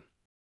dishwashing.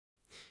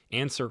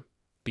 Answer: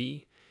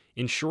 B.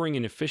 Ensuring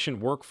an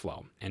efficient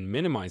workflow and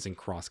minimizing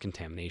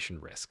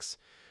cross-contamination risks.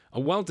 A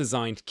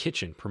well-designed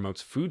kitchen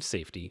promotes food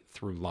safety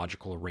through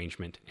logical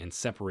arrangement and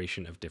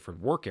separation of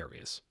different work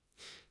areas.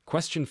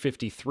 Question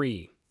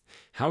 53.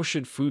 How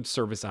should food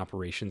service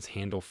operations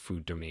handle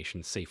food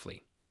donations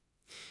safely?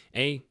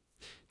 A.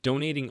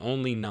 Donating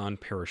only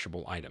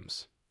non-perishable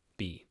items.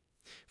 B.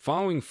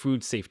 Following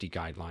food safety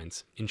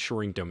guidelines,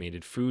 ensuring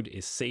donated food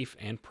is safe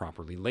and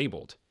properly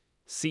labeled.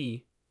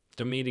 C.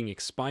 Donating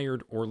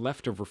expired or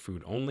leftover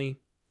food only.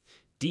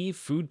 D.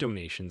 Food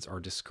donations are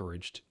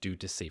discouraged due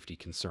to safety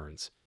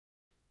concerns.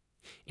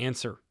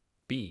 Answer: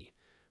 B.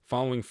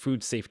 Following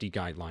food safety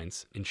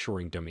guidelines,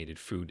 ensuring donated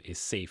food is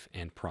safe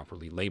and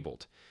properly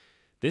labeled.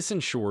 This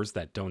ensures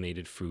that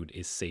donated food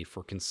is safe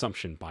for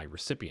consumption by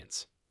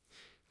recipients.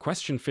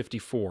 Question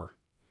 54.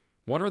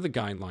 What are the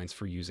guidelines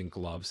for using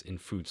gloves in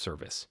food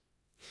service?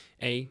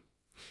 A.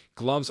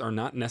 Gloves are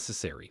not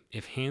necessary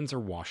if hands are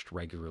washed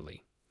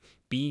regularly.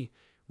 B.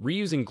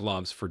 Reusing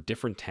gloves for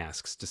different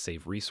tasks to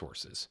save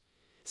resources.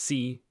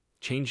 C.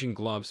 Changing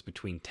gloves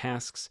between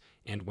tasks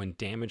and when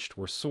damaged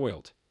or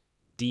soiled.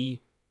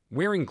 D.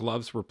 Wearing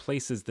gloves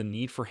replaces the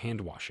need for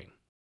hand washing.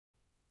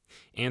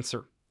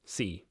 Answer: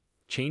 C.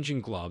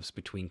 changing gloves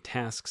between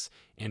tasks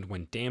and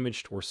when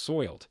damaged or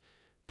soiled.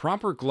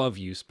 Proper glove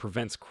use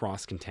prevents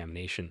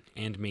cross-contamination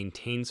and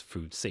maintains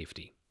food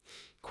safety.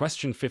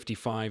 Question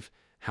 55.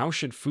 How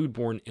should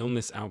foodborne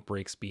illness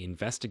outbreaks be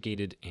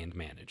investigated and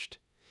managed?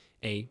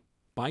 A.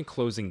 By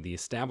closing the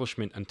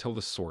establishment until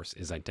the source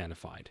is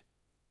identified.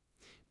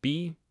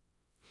 B.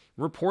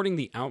 Reporting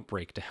the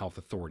outbreak to health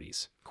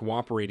authorities,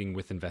 cooperating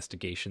with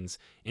investigations,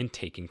 and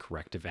taking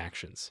corrective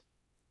actions.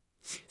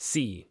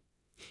 C.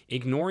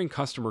 Ignoring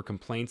customer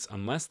complaints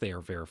unless they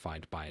are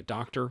verified by a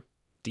doctor.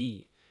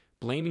 D.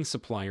 Blaming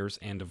suppliers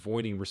and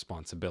avoiding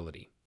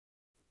responsibility.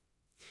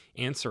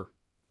 Answer.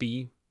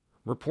 B.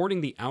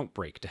 Reporting the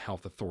outbreak to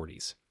health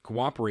authorities,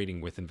 cooperating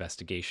with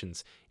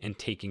investigations, and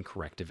taking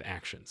corrective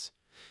actions.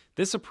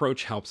 This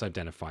approach helps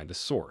identify the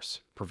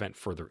source, prevent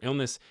further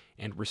illness,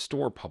 and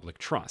restore public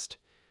trust.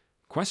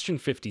 Question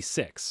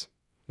 56.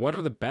 What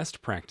are the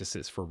best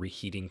practices for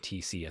reheating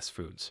TCS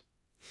foods?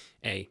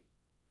 A.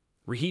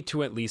 Reheat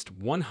to at least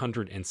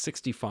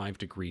 165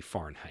 degrees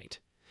Fahrenheit,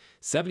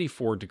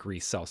 74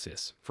 degrees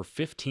Celsius for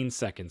 15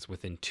 seconds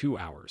within 2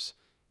 hours.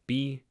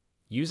 B.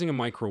 Using a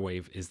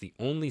microwave is the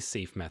only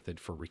safe method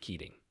for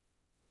reheating.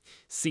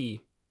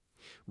 C.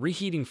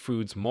 Reheating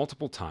foods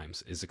multiple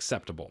times is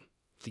acceptable.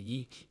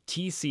 The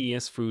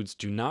TCS foods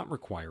do not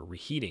require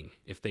reheating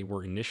if they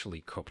were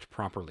initially cooked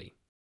properly.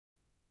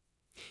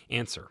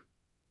 Answer.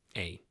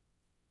 A.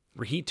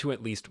 Reheat to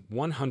at least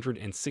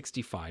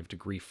 165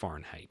 degrees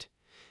Fahrenheit,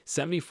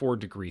 74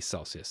 degrees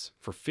Celsius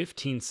for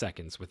 15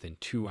 seconds within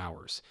 2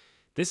 hours.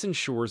 This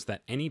ensures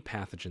that any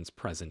pathogens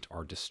present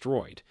are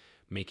destroyed,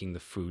 making the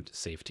food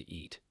safe to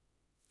eat.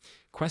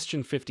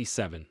 Question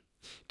 57.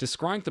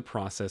 Describe the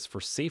process for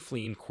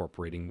safely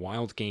incorporating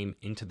wild game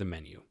into the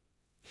menu.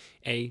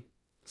 A.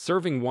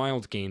 Serving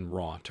wild game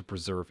raw to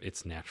preserve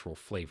its natural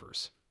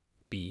flavors.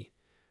 B.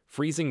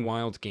 Freezing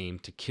wild game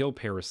to kill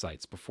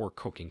parasites before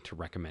cooking to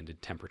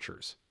recommended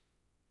temperatures.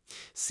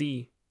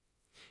 C.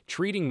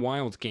 Treating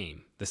wild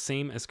game the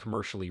same as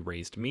commercially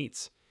raised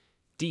meats.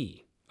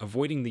 D.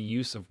 Avoiding the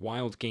use of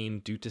wild game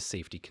due to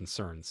safety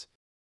concerns.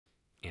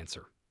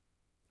 Answer.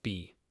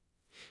 B.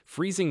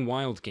 Freezing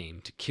wild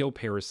game to kill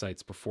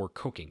parasites before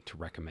cooking to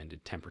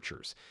recommended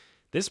temperatures.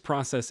 This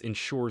process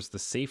ensures the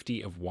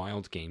safety of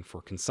wild game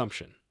for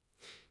consumption.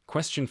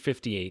 Question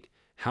 58.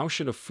 How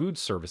should a food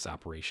service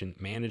operation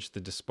manage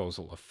the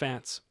disposal of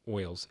fats,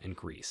 oils, and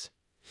grease?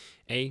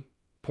 A.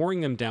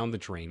 Pouring them down the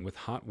drain with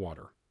hot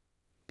water.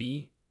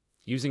 B.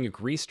 Using a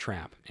grease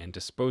trap and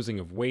disposing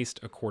of waste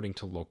according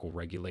to local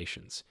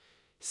regulations.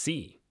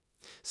 C.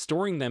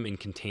 Storing them in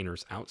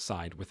containers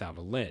outside without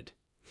a lid.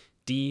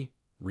 D.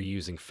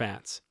 Reusing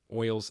fats,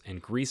 oils,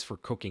 and grease for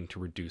cooking to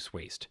reduce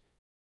waste.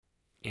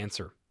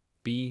 Answer.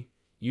 B.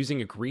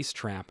 Using a grease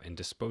trap and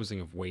disposing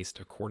of waste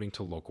according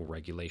to local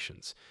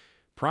regulations.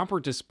 Proper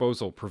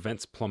disposal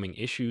prevents plumbing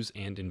issues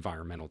and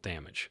environmental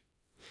damage.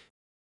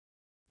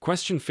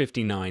 Question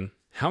 59.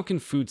 How can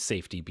food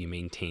safety be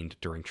maintained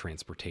during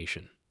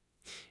transportation?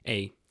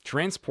 A.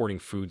 Transporting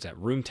foods at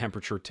room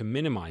temperature to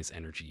minimize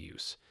energy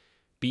use.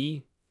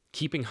 B.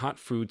 Keeping hot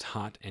foods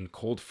hot and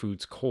cold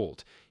foods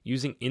cold,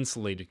 using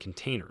insulated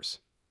containers.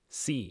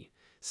 C.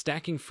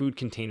 Stacking food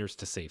containers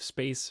to save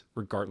space,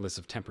 regardless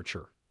of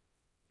temperature.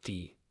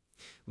 D.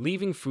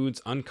 Leaving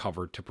foods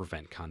uncovered to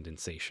prevent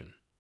condensation.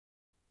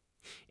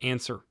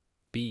 Answer.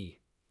 B.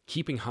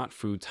 Keeping hot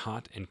foods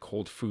hot and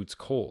cold foods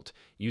cold,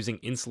 using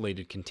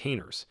insulated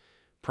containers.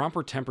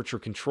 Proper temperature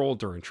control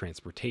during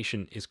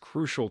transportation is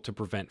crucial to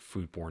prevent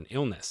foodborne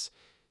illness.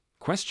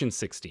 Question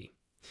 60.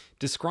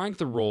 Describe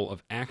the role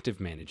of active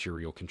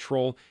managerial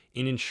control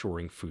in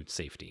ensuring food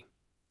safety.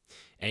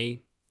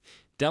 A.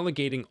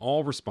 Delegating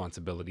all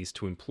responsibilities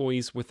to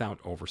employees without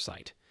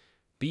oversight.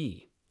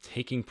 B.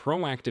 Taking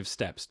proactive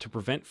steps to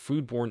prevent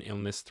foodborne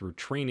illness through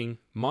training,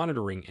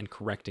 monitoring, and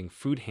correcting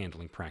food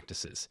handling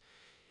practices.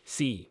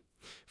 C.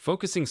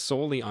 Focusing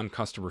solely on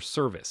customer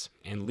service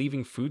and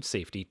leaving food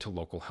safety to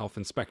local health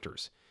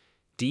inspectors.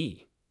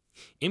 D.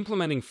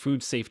 Implementing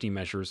food safety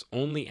measures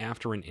only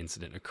after an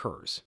incident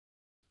occurs.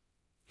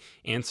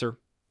 Answer.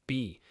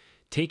 B.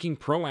 Taking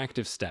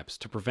proactive steps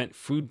to prevent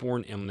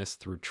foodborne illness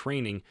through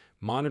training,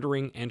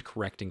 monitoring, and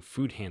correcting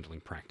food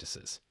handling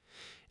practices.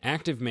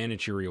 Active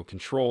managerial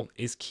control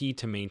is key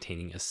to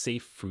maintaining a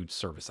safe food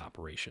service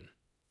operation.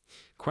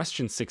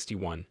 Question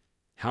 61.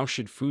 How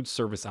should food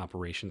service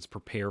operations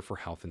prepare for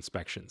health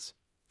inspections?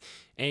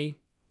 A.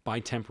 By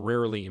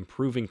temporarily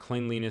improving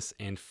cleanliness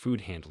and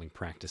food handling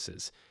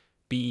practices.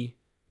 B.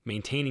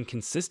 Maintaining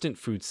consistent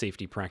food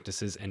safety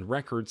practices and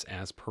records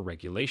as per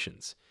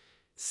regulations.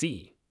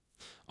 C.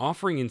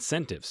 Offering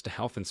incentives to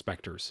health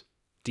inspectors.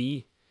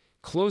 D.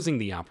 Closing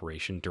the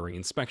operation during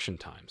inspection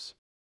times.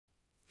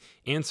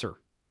 Answer.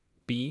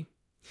 B.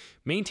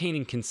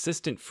 Maintaining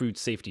consistent food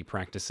safety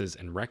practices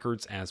and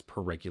records as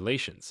per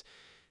regulations.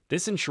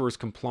 This ensures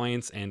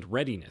compliance and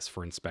readiness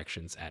for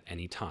inspections at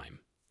any time.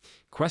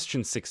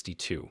 Question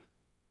 62.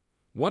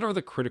 What are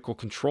the critical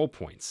control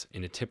points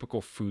in a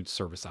typical food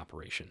service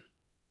operation?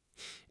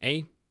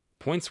 A.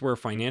 Points where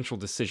financial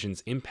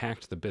decisions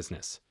impact the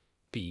business.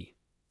 B.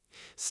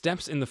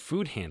 Steps in the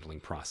food handling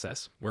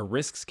process where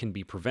risks can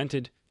be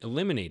prevented,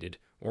 eliminated,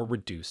 or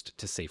reduced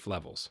to safe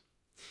levels.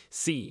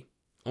 C.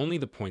 Only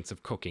the points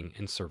of cooking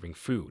and serving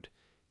food.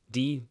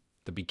 D.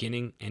 The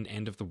beginning and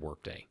end of the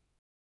workday.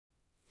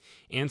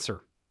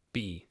 Answer.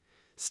 B.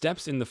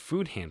 Steps in the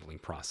food handling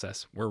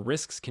process where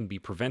risks can be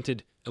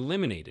prevented,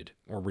 eliminated,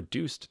 or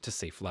reduced to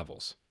safe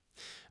levels.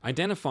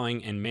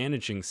 Identifying and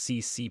managing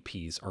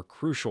CCPs are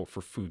crucial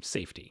for food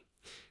safety.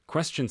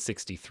 Question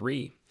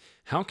 63.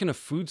 How can a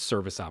food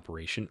service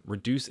operation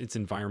reduce its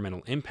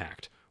environmental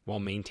impact while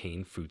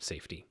maintaining food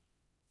safety?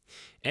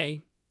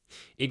 A.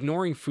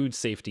 Ignoring food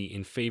safety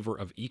in favor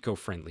of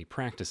eco-friendly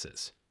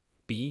practices.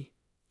 B.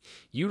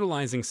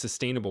 Utilizing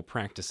sustainable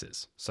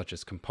practices, such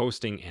as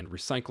composting and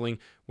recycling,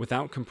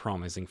 without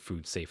compromising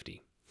food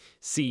safety.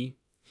 C.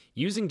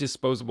 Using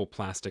disposable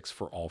plastics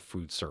for all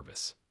food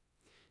service.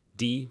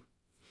 D.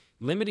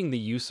 Limiting the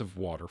use of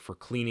water for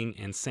cleaning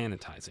and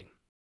sanitizing.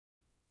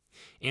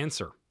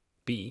 Answer.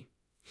 B.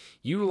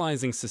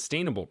 Utilizing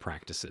sustainable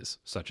practices,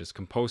 such as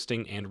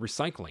composting and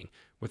recycling,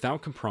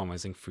 without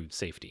compromising food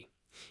safety.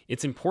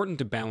 It's important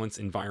to balance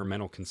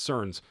environmental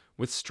concerns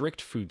with strict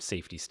food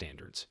safety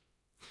standards.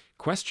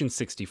 Question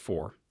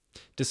 64.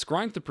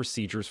 Describe the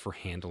procedures for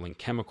handling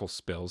chemical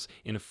spills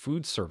in a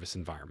food service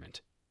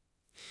environment.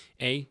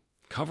 A.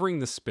 Covering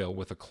the spill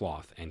with a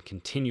cloth and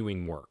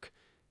continuing work.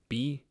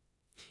 B.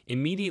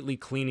 Immediately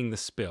cleaning the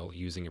spill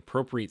using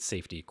appropriate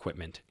safety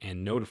equipment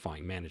and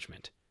notifying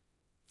management.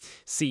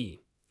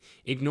 C.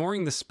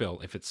 Ignoring the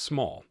spill if it's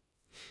small.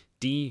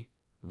 D.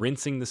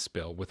 Rinsing the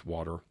spill with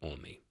water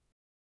only.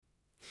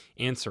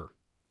 Answer.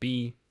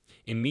 B.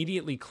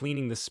 Immediately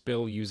cleaning the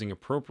spill using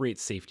appropriate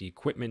safety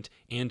equipment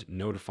and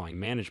notifying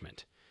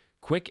management.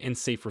 Quick and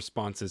safe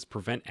responses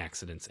prevent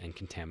accidents and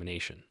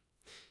contamination.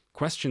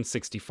 Question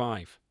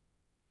 65.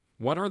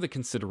 What are the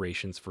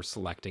considerations for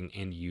selecting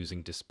and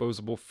using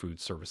disposable food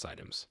service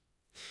items?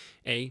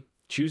 A.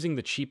 Choosing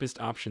the cheapest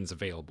options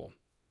available.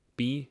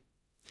 B.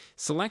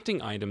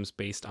 Selecting items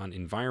based on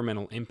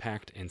environmental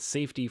impact and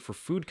safety for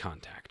food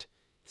contact.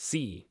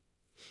 C.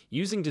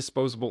 Using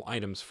disposable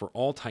items for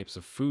all types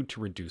of food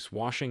to reduce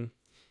washing.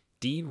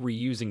 D.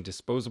 Reusing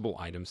disposable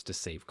items to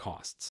save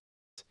costs.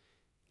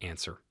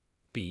 Answer.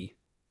 B.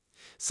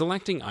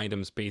 Selecting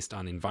items based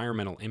on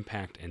environmental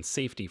impact and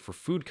safety for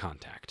food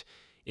contact.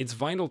 It's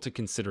vital to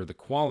consider the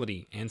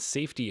quality and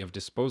safety of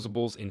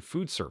disposables in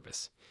food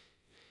service.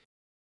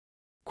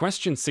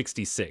 Question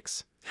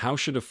 66. How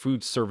should a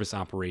food service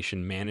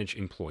operation manage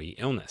employee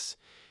illness?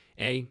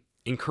 A.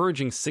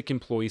 Encouraging sick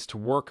employees to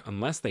work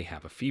unless they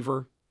have a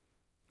fever.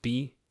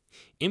 B.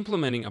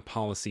 Implementing a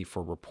policy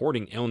for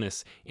reporting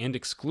illness and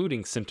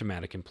excluding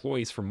symptomatic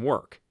employees from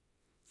work.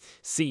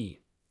 C.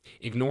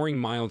 Ignoring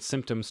mild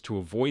symptoms to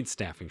avoid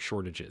staffing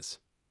shortages.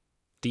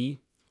 D.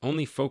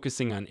 Only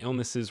focusing on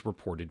illnesses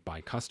reported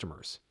by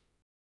customers.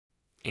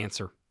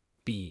 Answer.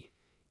 B.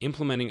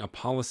 Implementing a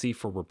policy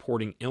for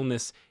reporting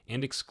illness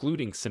and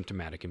excluding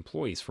symptomatic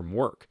employees from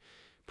work.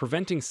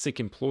 Preventing sick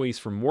employees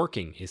from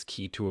working is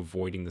key to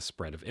avoiding the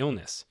spread of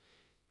illness.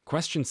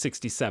 Question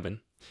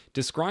 67.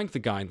 Describe the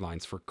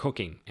guidelines for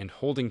cooking and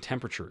holding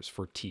temperatures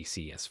for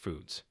TCS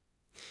foods.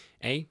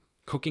 A.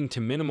 Cooking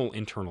to minimal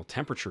internal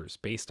temperatures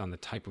based on the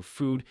type of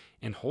food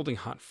and holding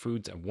hot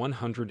foods at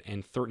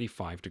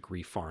 135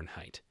 degrees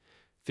Fahrenheit,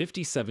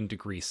 57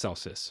 degrees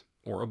Celsius,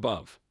 or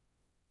above.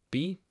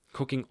 B.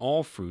 Cooking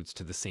all foods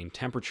to the same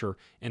temperature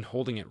and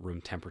holding at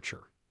room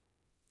temperature.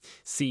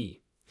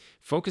 C.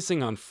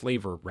 Focusing on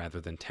flavor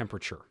rather than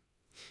temperature.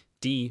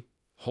 D.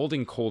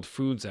 Holding cold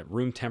foods at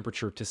room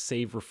temperature to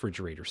save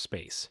refrigerator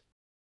space.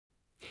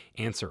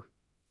 Answer.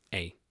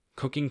 A.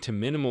 Cooking to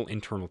minimal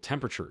internal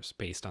temperatures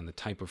based on the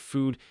type of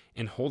food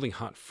and holding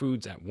hot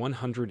foods at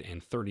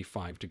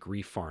 135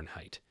 degrees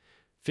Fahrenheit,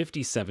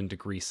 57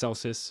 degrees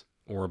Celsius,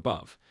 or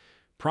above.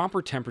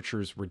 Proper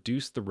temperatures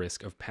reduce the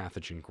risk of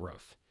pathogen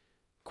growth.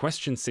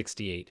 Question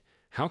 68.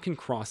 How can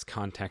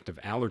cross-contact of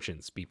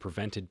allergens be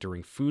prevented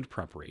during food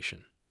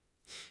preparation?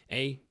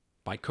 A.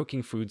 By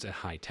cooking foods at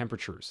high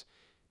temperatures.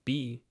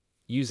 B.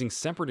 Using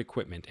separate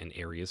equipment and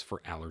areas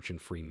for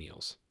allergen-free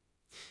meals.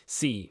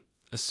 C.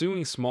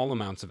 Assuming small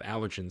amounts of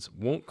allergens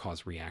won't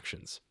cause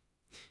reactions.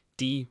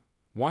 D.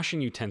 Washing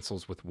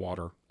utensils with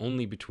water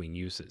only between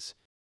uses.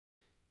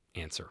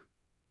 Answer.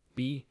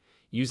 B.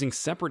 Using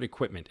separate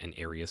equipment and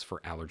areas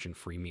for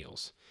allergen-free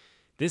meals.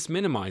 This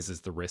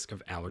minimizes the risk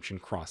of allergen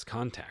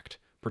cross-contact,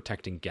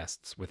 protecting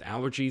guests with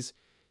allergies.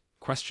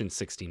 Question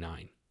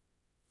 69.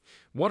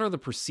 What are the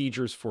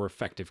procedures for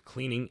effective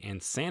cleaning and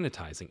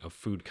sanitizing of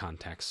food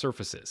contact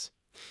surfaces?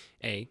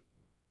 A.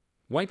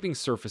 Wiping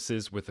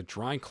surfaces with a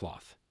dry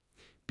cloth.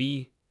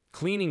 B.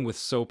 Cleaning with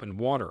soap and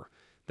water,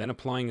 then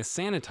applying a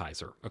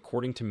sanitizer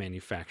according to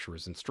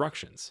manufacturer's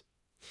instructions.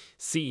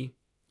 C.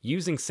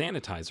 Using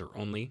sanitizer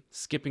only,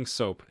 skipping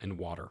soap and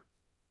water.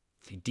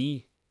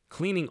 D.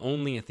 Cleaning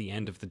only at the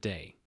end of the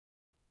day.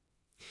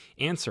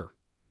 Answer.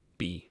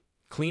 B.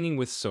 Cleaning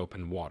with soap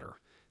and water,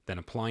 then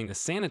applying a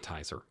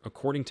sanitizer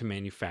according to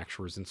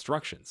manufacturer's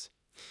instructions.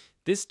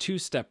 This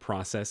two-step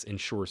process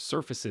ensures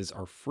surfaces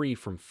are free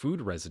from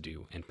food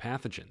residue and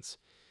pathogens.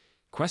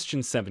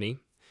 Question 70.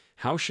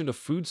 How should a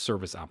food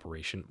service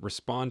operation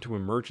respond to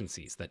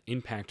emergencies that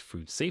impact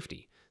food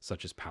safety,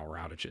 such as power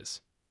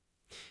outages?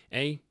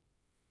 A.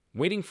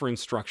 Waiting for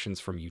instructions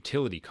from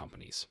utility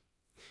companies.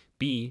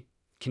 B.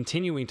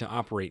 Continuing to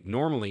operate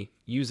normally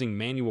using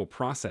manual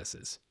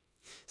processes.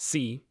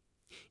 C.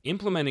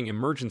 Implementing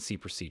emergency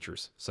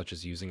procedures, such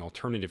as using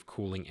alternative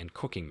cooling and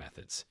cooking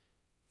methods.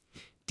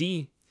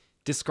 D.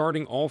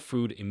 Discarding all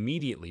food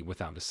immediately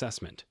without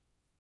assessment.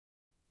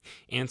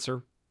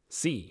 Answer: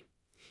 C.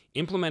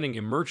 Implementing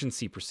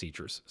emergency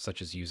procedures,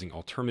 such as using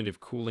alternative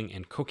cooling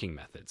and cooking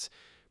methods.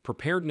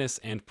 Preparedness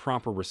and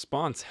proper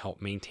response help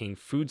maintain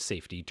food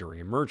safety during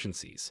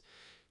emergencies.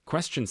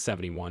 Question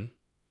 71.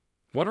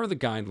 What are the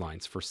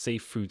guidelines for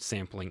safe food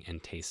sampling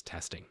and taste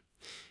testing?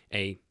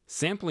 A.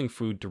 Sampling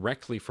food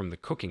directly from the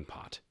cooking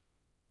pot.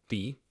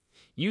 B.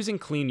 Using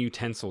clean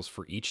utensils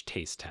for each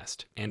taste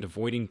test and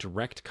avoiding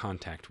direct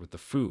contact with the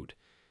food.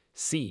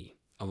 C.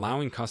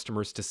 Allowing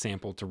customers to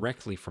sample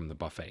directly from the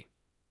buffet.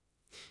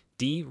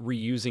 D.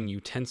 Reusing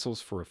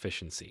utensils for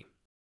efficiency.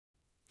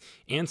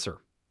 Answer: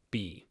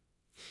 B.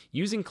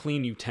 Using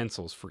clean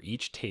utensils for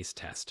each taste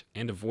test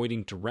and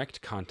avoiding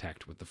direct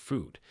contact with the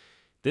food.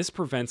 This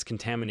prevents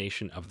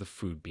contamination of the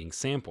food being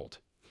sampled.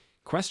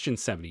 Question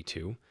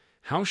 72.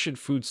 How should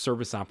food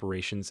service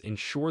operations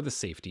ensure the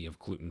safety of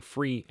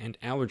gluten-free and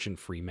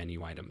allergen-free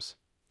menu items?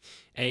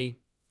 A.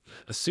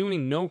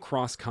 Assuming no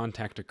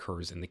cross-contact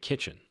occurs in the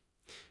kitchen.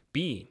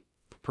 B.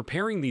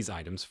 Preparing these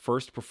items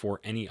first before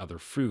any other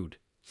food.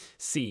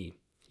 C.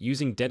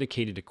 Using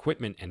dedicated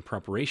equipment and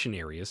preparation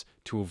areas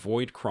to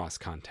avoid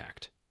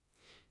cross-contact.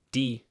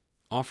 D.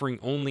 Offering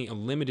only a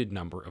limited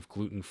number of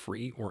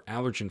gluten-free or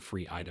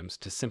allergen-free items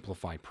to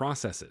simplify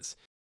processes.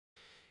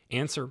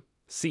 Answer: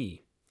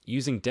 C.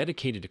 Using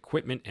dedicated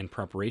equipment and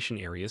preparation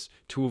areas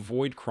to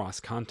avoid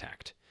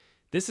cross-contact.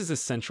 This is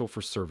essential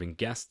for serving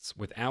guests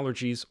with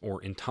allergies or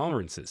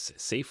intolerances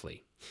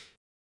safely.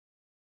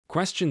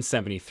 Question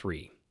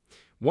 73.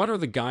 What are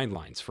the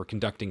guidelines for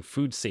conducting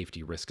food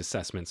safety risk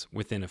assessments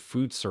within a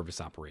food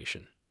service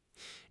operation?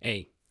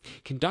 A.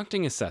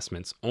 Conducting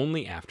assessments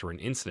only after an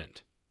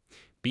incident.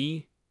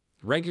 B.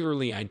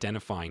 Regularly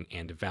identifying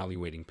and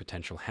evaluating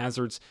potential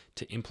hazards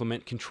to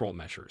implement control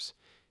measures.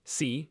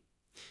 C.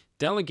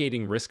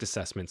 Delegating risk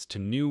assessments to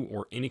new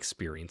or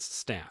inexperienced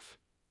staff.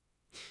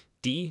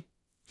 D.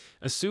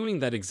 Assuming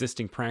that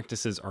existing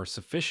practices are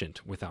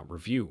sufficient without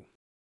review.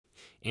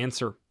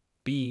 Answer: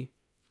 B.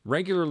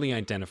 Regularly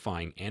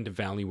identifying and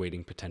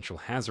evaluating potential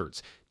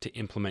hazards to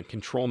implement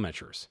control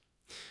measures.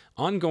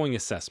 Ongoing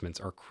assessments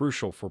are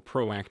crucial for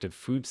proactive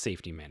food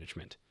safety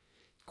management.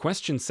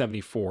 Question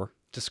 74.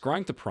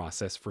 Describe the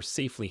process for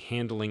safely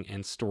handling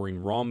and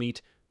storing raw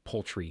meat,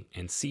 poultry,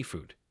 and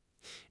seafood.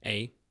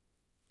 A.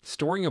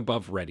 Storing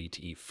above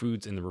ready-to-eat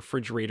foods in the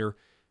refrigerator.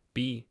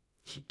 B.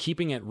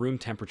 Keeping at room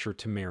temperature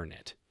to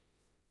marinate.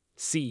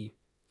 C.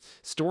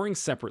 Storing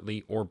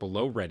separately or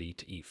below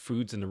ready-to-eat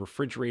foods in the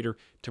refrigerator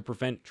to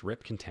prevent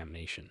drip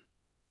contamination.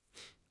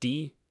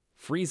 D.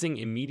 Freezing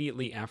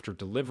immediately after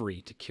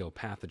delivery to kill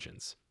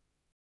pathogens.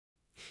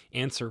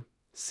 Answer: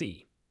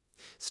 C.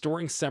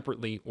 Storing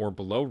separately or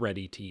below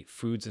ready-to-eat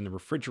foods in the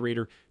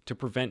refrigerator to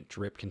prevent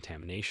drip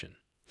contamination.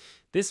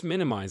 This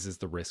minimizes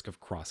the risk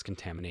of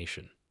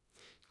cross-contamination.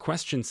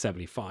 Question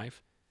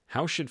 75.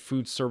 How should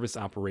food service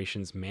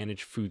operations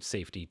manage food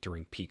safety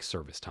during peak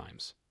service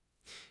times?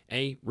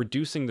 A.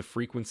 Reducing the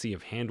frequency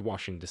of hand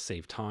washing to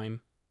save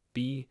time.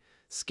 B.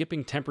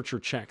 Skipping temperature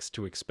checks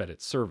to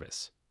expedite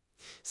service.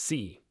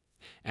 C.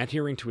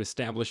 Adhering to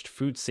established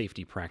food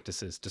safety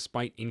practices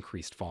despite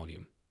increased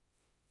volume.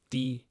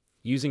 D.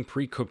 Using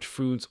pre-cooked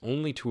foods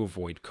only to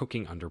avoid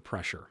cooking under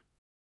pressure.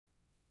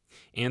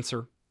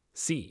 Answer: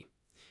 C.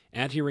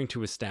 Adhering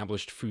to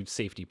established food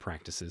safety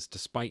practices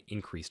despite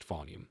increased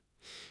volume.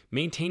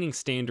 Maintaining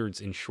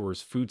standards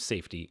ensures food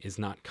safety is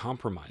not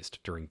compromised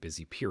during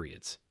busy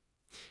periods.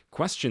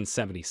 Question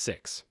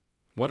 76.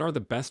 What are the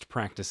best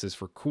practices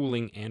for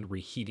cooling and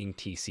reheating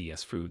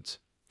TCS foods?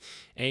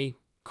 A.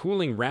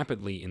 Cooling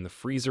rapidly in the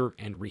freezer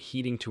and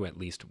reheating to at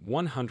least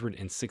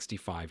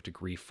 165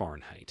 degrees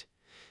Fahrenheit,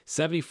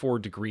 74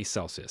 degrees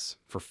Celsius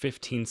for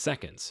 15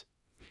 seconds.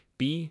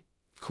 B.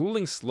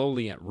 Cooling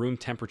slowly at room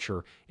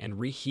temperature and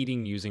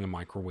reheating using a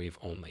microwave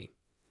only.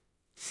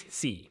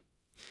 C.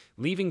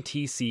 Leaving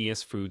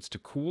TCS foods to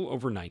cool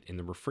overnight in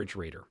the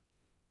refrigerator.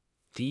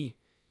 D.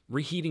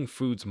 Reheating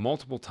foods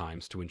multiple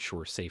times to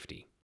ensure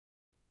safety.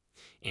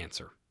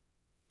 Answer: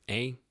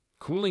 A.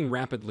 Cooling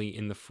rapidly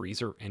in the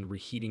freezer and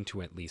reheating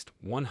to at least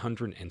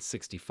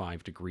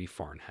 165 degrees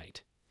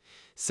Fahrenheit,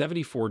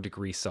 74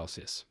 degrees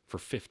Celsius for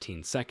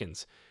 15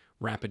 seconds.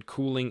 Rapid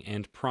cooling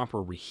and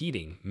proper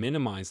reheating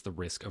minimize the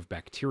risk of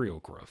bacterial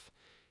growth.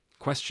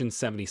 Question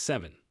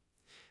 77.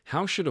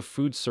 How should a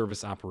food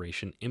service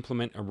operation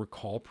implement a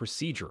recall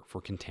procedure for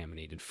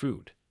contaminated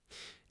food?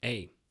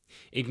 A.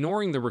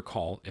 Ignoring the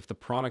recall if the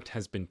product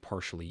has been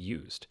partially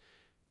used.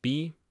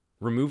 B.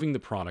 Removing the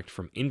product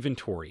from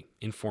inventory,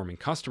 informing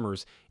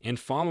customers, and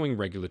following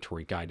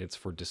regulatory guidance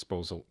for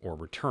disposal or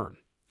return.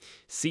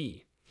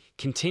 C.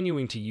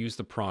 Continuing to use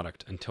the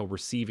product until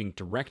receiving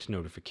direct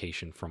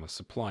notification from a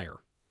supplier.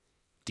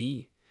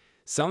 D.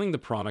 Selling the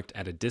product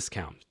at a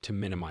discount to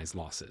minimize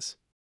losses.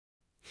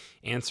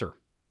 Answer.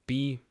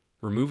 B.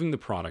 Removing the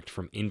product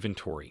from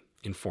inventory,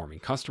 informing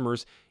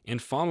customers, and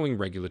following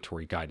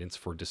regulatory guidance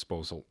for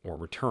disposal or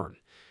return.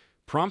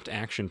 Prompt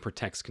action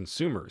protects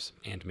consumers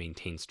and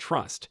maintains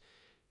trust.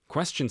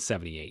 Question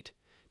 78.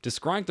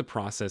 Describe the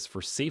process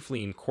for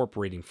safely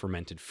incorporating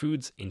fermented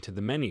foods into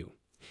the menu.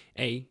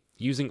 A.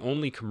 Using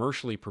only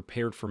commercially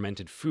prepared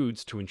fermented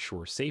foods to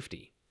ensure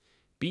safety.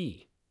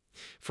 B.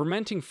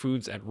 Fermenting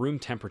foods at room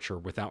temperature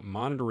without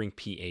monitoring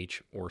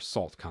pH or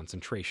salt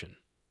concentration.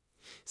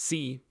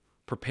 C.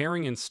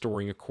 Preparing and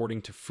storing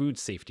according to food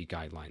safety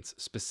guidelines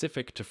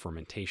specific to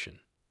fermentation.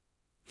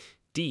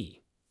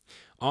 D.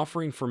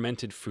 Offering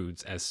fermented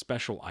foods as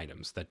special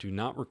items that do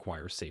not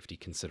require safety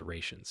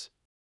considerations.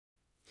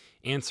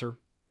 Answer.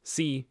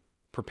 C.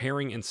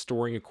 Preparing and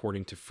storing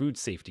according to food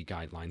safety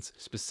guidelines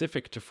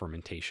specific to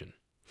fermentation.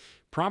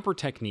 Proper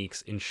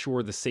techniques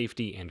ensure the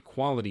safety and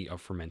quality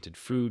of fermented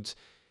foods.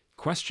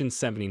 Question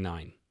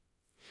 79.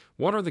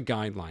 What are the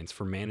guidelines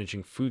for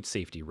managing food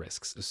safety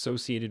risks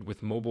associated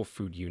with mobile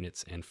food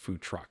units and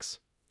food trucks?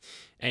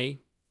 A.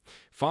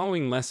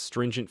 Following less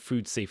stringent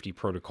food safety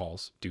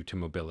protocols due to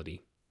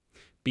mobility.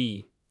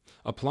 B.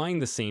 Applying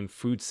the same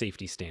food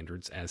safety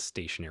standards as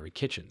stationary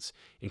kitchens,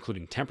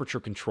 including temperature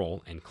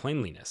control and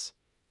cleanliness.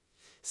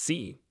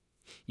 C.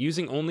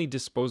 Using only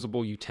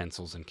disposable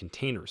utensils and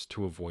containers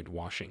to avoid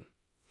washing.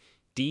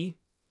 D.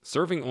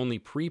 Serving only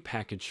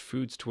pre-packaged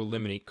foods to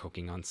eliminate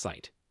cooking on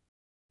site.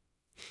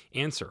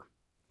 Answer.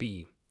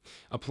 B.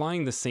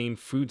 Applying the same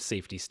food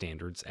safety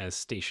standards as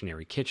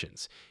stationary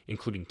kitchens,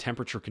 including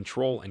temperature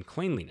control and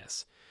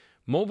cleanliness.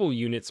 Mobile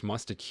units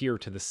must adhere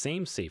to the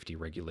same safety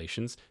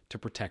regulations to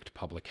protect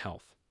public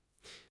health.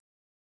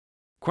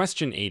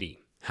 Question 80.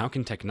 How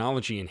can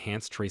technology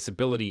enhance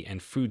traceability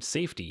and food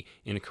safety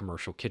in a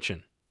commercial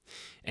kitchen?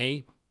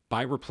 A.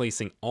 By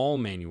replacing all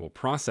manual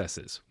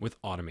processes with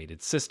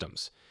automated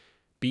systems.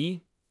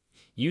 B.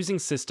 Using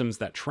systems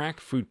that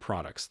track food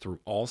products through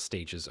all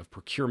stages of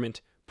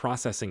procurement,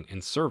 processing,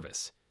 and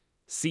service.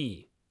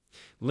 C.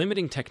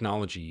 Limiting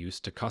technology use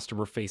to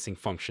customer-facing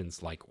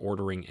functions like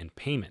ordering and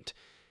payment.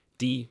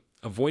 D.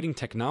 Avoiding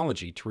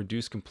technology to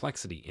reduce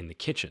complexity in the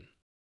kitchen.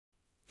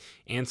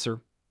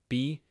 Answer.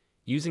 B.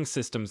 Using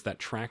systems that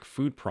track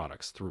food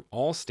products through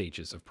all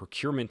stages of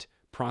procurement,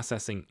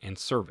 processing, and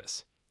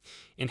service.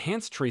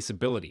 Enhanced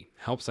traceability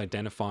helps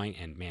identify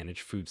and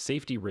manage food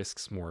safety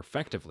risks more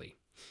effectively.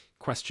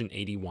 Question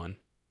 81.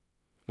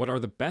 What are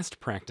the best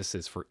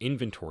practices for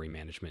inventory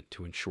management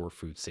to ensure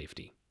food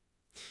safety?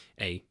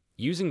 A.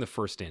 Using the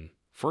first in,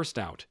 first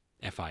out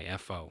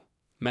 (FIFO)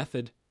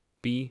 method.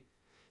 B.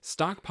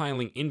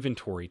 Stockpiling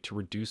inventory to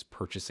reduce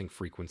purchasing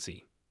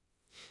frequency.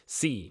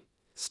 C.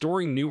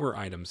 Storing newer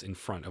items in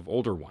front of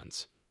older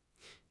ones.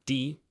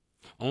 D.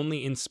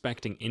 Only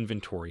inspecting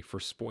inventory for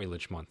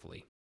spoilage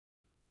monthly.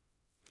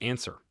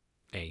 Answer.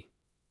 A.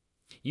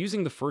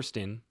 Using the first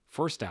in,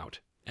 first out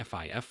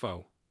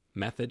 (FIFO)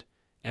 method.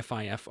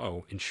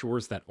 FIFO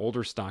ensures that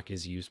older stock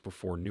is used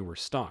before newer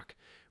stock,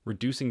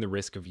 reducing the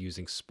risk of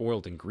using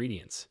spoiled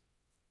ingredients.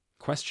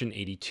 Question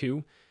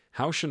 82.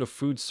 How should a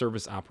food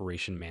service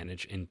operation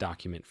manage and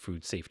document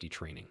food safety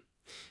training?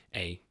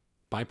 A.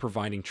 By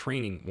providing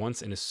training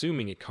once and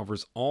assuming it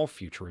covers all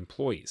future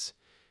employees.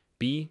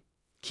 B.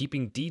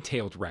 Keeping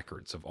detailed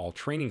records of all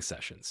training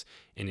sessions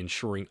and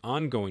ensuring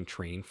ongoing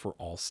training for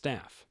all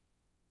staff.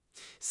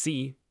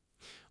 C.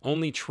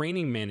 Only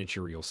training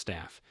managerial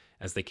staff,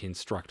 as they can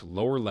instruct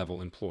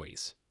lower-level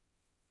employees.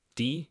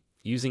 D.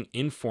 Using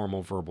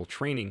informal verbal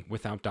training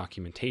without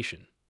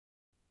documentation.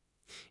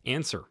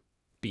 Answer.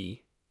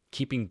 B.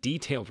 Keeping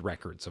detailed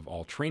records of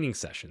all training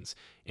sessions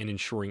and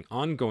ensuring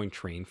ongoing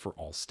training for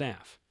all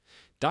staff.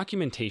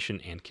 Documentation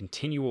and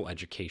continual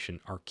education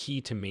are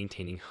key to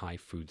maintaining high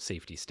food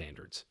safety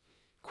standards.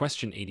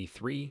 Question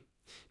 83.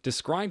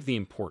 Describe the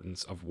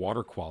importance of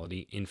water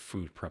quality in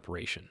food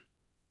preparation.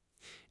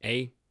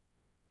 A.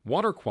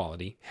 Water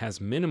quality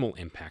has minimal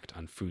impact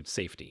on food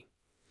safety.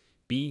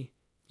 B.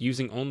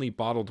 Using only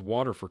bottled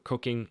water for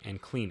cooking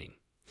and cleaning.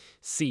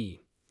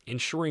 C.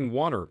 Ensuring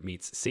water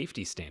meets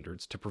safety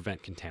standards to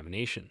prevent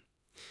contamination.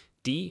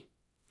 D.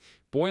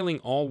 Boiling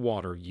all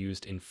water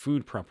used in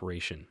food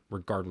preparation,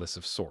 regardless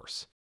of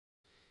source.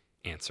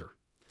 Answer.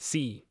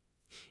 C.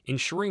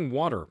 Ensuring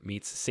water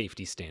meets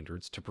safety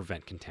standards to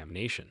prevent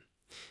contamination.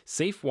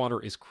 Safe water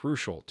is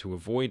crucial to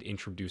avoid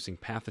introducing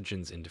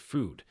pathogens into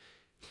food.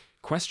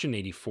 Question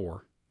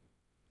 84.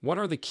 What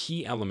are the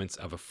key elements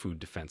of a food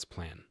defense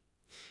plan?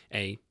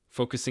 A.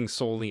 Focusing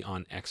solely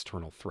on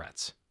external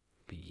threats.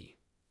 B.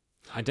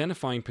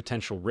 Identifying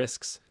potential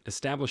risks,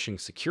 establishing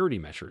security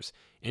measures,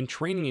 and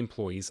training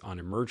employees on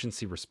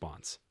emergency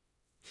response.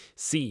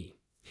 C.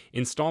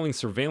 Installing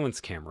surveillance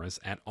cameras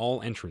at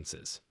all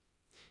entrances.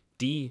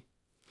 D.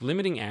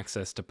 Limiting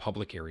access to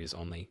public areas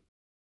only.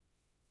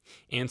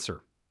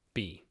 Answer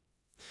B.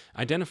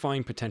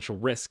 Identifying potential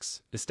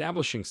risks,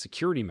 establishing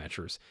security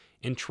measures,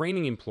 and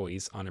training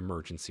employees on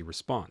emergency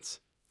response.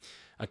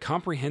 A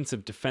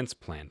comprehensive defense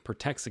plan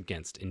protects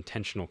against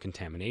intentional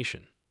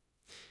contamination.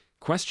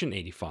 Question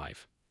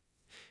 85.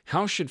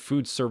 How should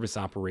food service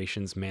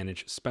operations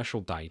manage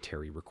special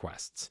dietary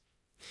requests?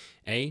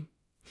 A.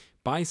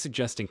 By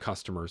suggesting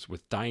customers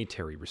with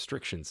dietary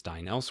restrictions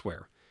dine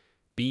elsewhere.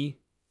 B.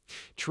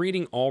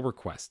 Treating all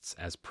requests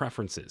as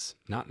preferences,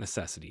 not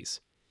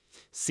necessities.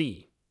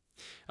 C.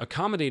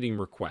 Accommodating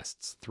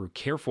requests through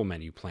careful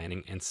menu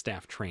planning and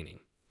staff training.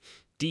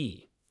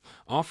 D.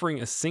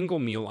 Offering a single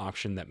meal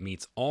option that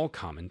meets all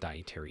common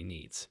dietary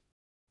needs.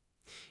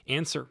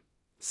 Answer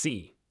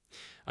C.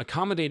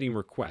 Accommodating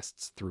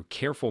requests through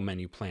careful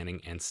menu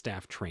planning and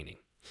staff training.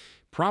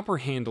 Proper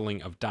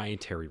handling of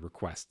dietary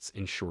requests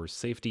ensures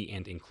safety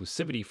and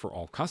inclusivity for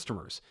all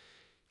customers.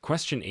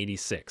 Question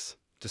 86.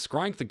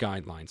 Describe the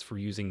guidelines for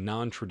using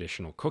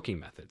non-traditional cooking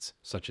methods,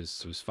 such as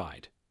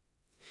sous-vide.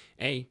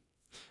 A.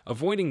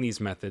 Avoiding these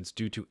methods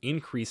due to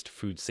increased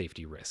food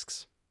safety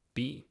risks.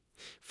 B.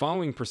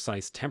 Following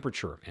precise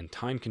temperature and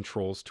time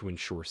controls to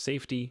ensure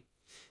safety.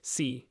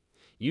 C.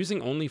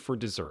 Using only for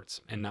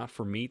desserts and not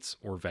for meats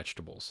or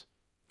vegetables.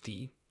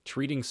 D.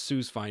 Treating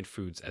sous-vide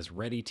foods as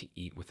ready to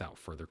eat without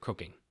further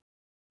cooking.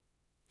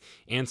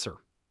 Answer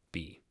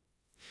B.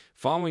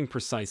 Following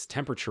precise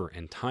temperature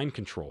and time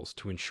controls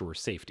to ensure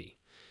safety.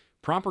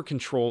 Proper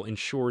control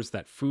ensures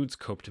that foods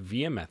cooked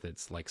via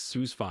methods like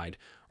sous-vide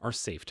are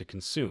safe to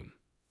consume.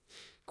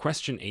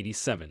 Question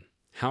 87.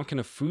 How can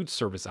a food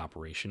service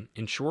operation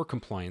ensure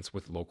compliance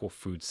with local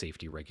food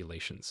safety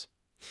regulations?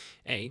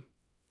 A.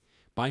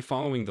 By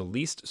following the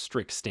least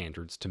strict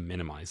standards to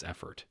minimize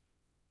effort.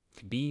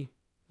 B.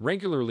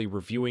 Regularly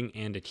reviewing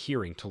and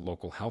adhering to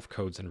local health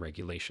codes and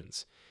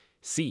regulations.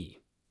 C.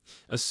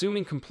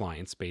 Assuming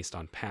compliance based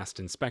on past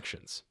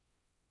inspections.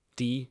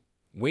 D.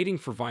 Waiting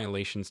for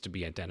violations to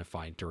be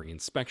identified during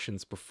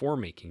inspections before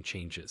making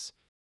changes.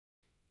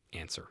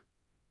 Answer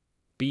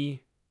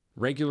B.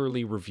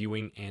 Regularly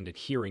reviewing and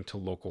adhering to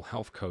local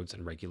health codes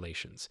and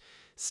regulations.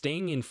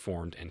 Staying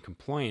informed and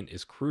compliant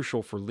is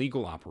crucial for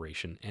legal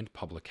operation and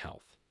public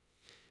health.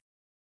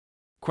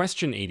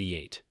 Question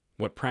 88.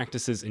 What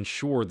practices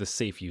ensure the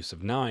safe use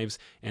of knives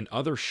and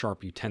other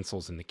sharp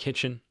utensils in the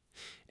kitchen?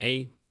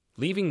 A.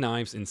 Leaving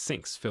knives in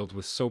sinks filled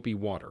with soapy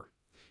water.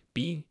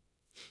 B.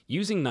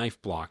 Using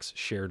knife blocks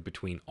shared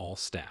between all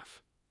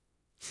staff.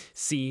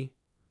 C.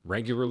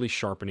 Regularly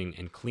sharpening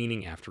and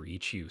cleaning after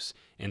each use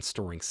and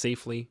storing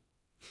safely.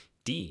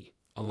 D.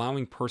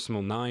 Allowing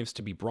personal knives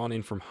to be brought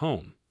in from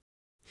home.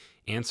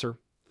 Answer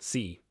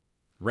C.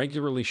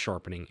 Regularly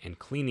sharpening and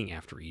cleaning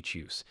after each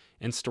use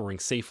and storing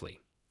safely.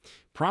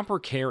 Proper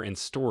care and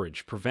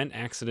storage prevent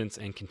accidents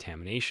and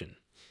contamination.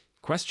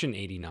 Question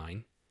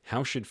 89.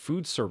 How should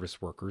food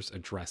service workers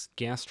address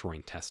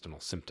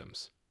gastrointestinal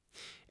symptoms?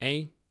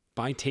 A.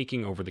 By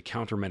taking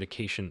over-the-counter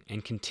medication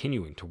and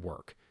continuing to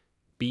work.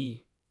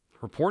 B.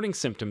 Reporting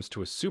symptoms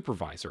to a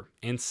supervisor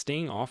and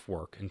staying off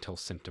work until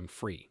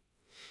symptom-free.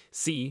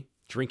 C.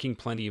 Drinking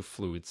plenty of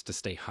fluids to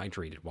stay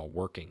hydrated while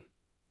working.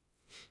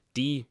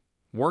 D.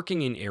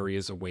 Working in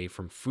areas away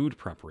from food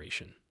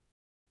preparation.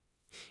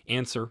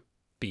 Answer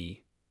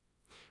B.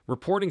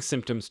 Reporting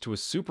symptoms to a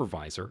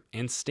supervisor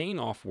and staying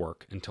off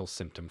work until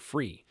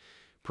symptom-free.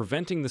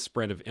 Preventing the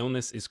spread of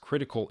illness is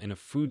critical in a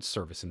food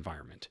service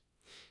environment.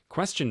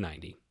 Question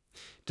 90.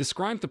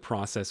 Describe the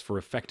process for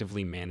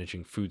effectively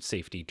managing food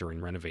safety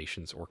during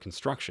renovations or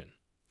construction.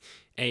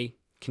 A.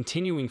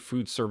 Continuing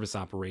food service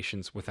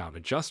operations without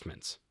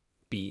adjustments.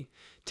 B.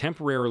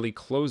 Temporarily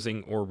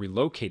closing or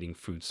relocating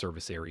food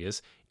service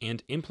areas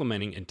and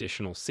implementing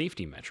additional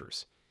safety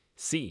measures.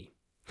 C.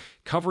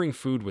 Covering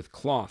food with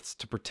cloths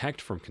to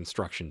protect from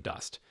construction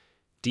dust.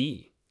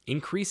 D.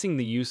 Increasing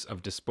the use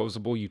of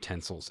disposable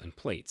utensils and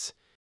plates.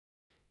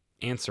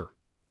 Answer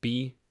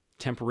B.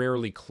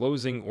 Temporarily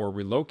closing or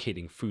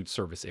relocating food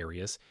service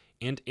areas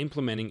and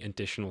implementing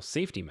additional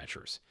safety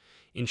measures.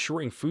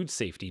 Ensuring food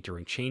safety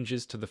during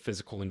changes to the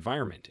physical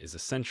environment is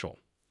essential.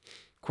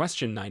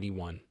 Question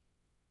 91.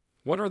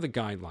 What are the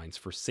guidelines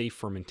for safe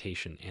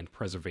fermentation and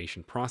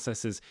preservation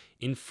processes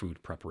in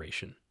food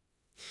preparation?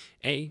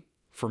 A.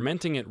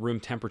 Fermenting at room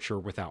temperature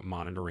without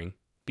monitoring.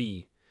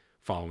 B.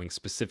 Following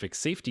specific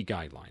safety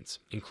guidelines,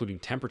 including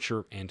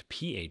temperature and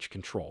pH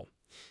control.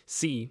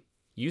 C.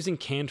 Using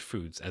canned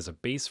foods as a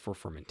base for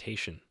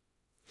fermentation.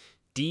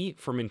 D.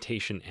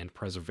 Fermentation and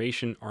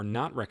preservation are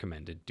not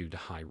recommended due to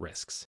high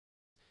risks.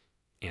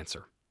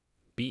 Answer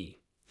B.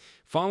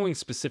 Following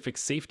specific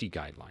safety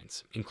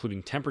guidelines,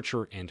 including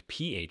temperature and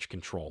pH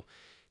control,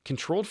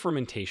 controlled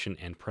fermentation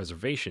and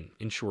preservation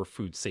ensure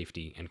food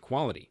safety and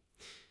quality.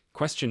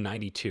 Question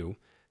 92.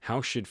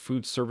 How should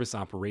food service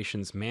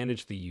operations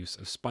manage the use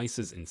of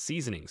spices and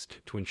seasonings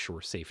to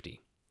ensure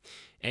safety?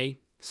 A.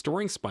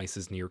 Storing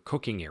spices near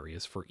cooking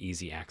areas for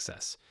easy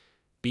access.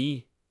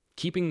 B.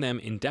 Keeping them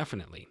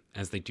indefinitely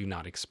as they do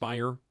not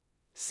expire.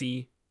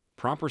 C.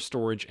 Proper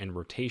storage and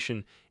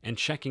rotation and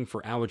checking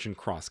for allergen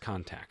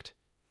cross-contact.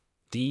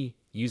 D.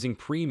 Using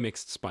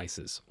pre-mixed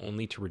spices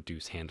only to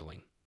reduce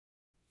handling.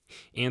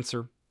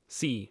 Answer: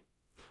 C.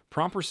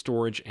 Proper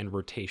storage and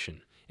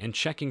rotation, and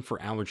checking for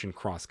allergen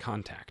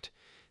cross-contact.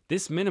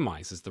 This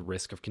minimizes the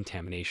risk of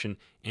contamination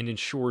and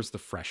ensures the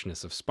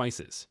freshness of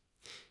spices.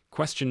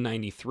 Question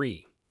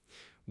 93.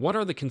 What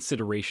are the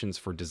considerations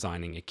for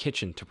designing a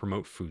kitchen to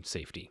promote food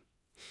safety?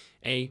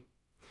 A.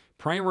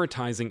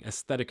 Prioritizing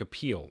aesthetic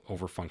appeal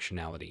over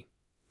functionality.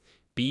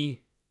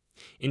 B.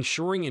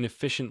 Ensuring an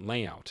efficient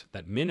layout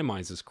that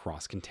minimizes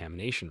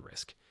cross-contamination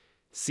risk.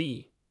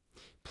 C.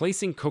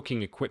 Placing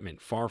cooking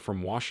equipment far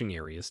from washing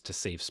areas to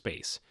save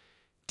space.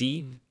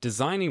 D.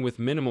 Designing with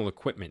minimal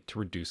equipment to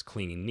reduce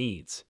cleaning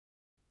needs.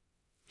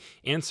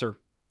 Answer: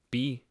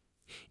 B.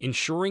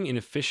 Ensuring an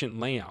efficient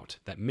layout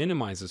that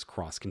minimizes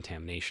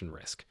cross-contamination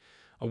risk.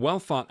 A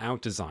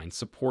well-thought-out design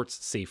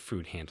supports safe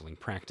food handling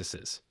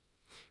practices.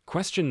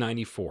 Question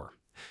 94.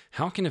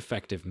 How can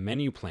effective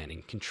menu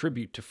planning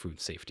contribute to food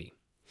safety?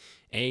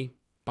 A.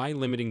 By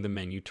limiting the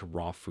menu to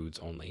raw foods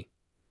only.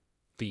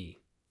 B.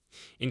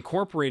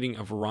 Incorporating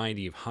a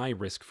variety of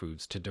high-risk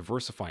foods to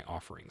diversify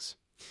offerings.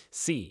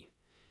 C.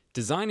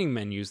 Designing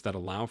menus that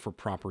allow for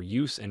proper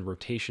use and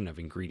rotation of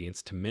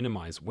ingredients to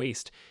minimize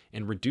waste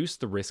and reduce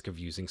the risk of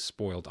using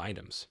spoiled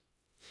items.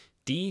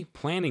 D.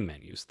 Planning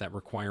menus that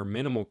require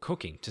minimal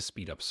cooking to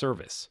speed up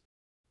service.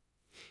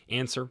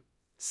 Answer: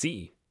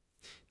 C.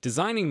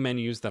 Designing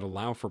menus that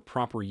allow for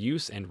proper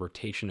use and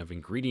rotation of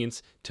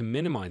ingredients to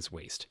minimize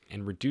waste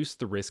and reduce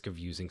the risk of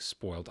using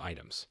spoiled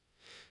items.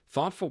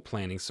 Thoughtful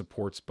planning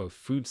supports both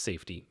food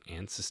safety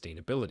and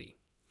sustainability.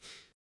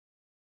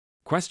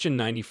 Question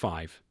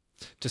 95.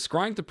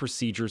 Describe the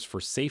procedures for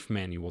safe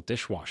manual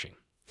dishwashing.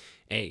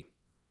 A.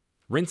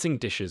 Rinsing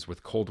dishes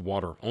with cold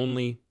water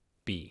only.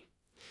 B.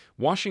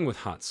 Washing with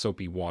hot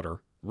soapy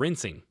water,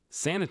 rinsing,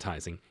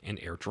 sanitizing, and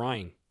air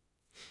drying.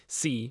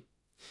 C.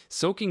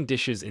 Soaking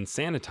dishes in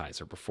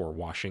sanitizer before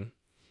washing.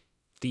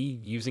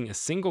 D. Using a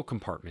single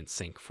compartment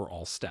sink for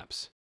all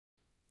steps.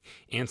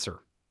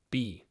 Answer: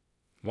 B.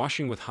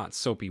 Washing with hot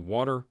soapy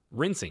water,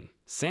 rinsing,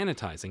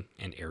 sanitizing,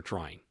 and air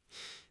drying.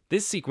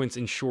 This sequence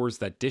ensures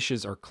that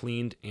dishes are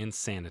cleaned and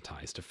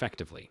sanitized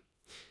effectively.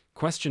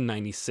 Question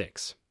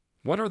 96.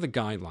 What are the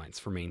guidelines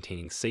for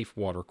maintaining safe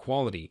water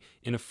quality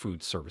in a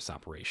food service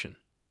operation?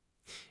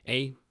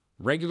 A.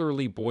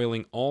 Regularly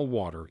boiling all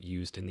water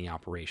used in the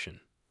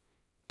operation.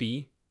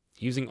 B.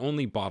 Using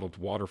only bottled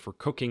water for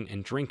cooking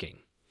and drinking.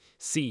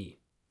 C.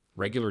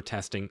 Regular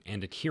testing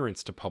and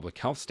adherence to public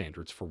health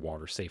standards for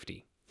water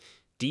safety.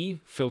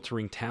 D.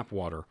 Filtering tap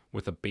water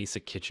with a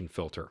basic kitchen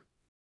filter.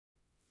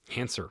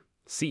 Answer: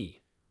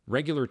 C.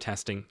 Regular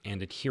testing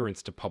and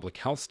adherence to public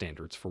health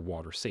standards for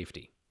water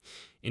safety.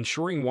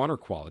 Ensuring water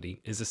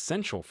quality is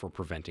essential for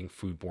preventing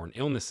foodborne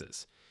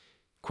illnesses.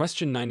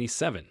 Question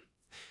 97.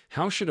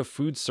 How should a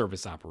food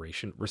service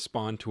operation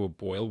respond to a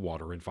boil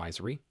water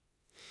advisory?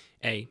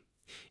 A.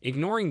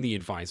 Ignoring the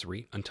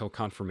advisory until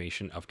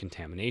confirmation of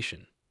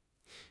contamination.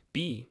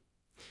 B.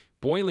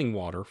 Boiling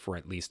water for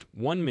at least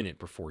 1 minute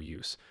before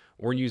use,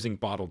 or using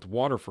bottled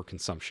water for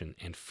consumption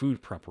and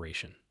food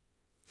preparation.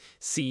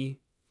 C.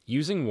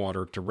 Using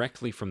water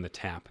directly from the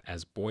tap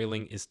as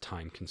boiling is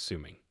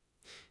time-consuming.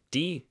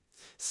 D.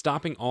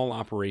 Stopping all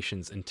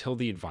operations until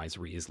the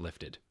advisory is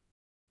lifted.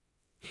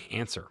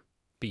 Answer: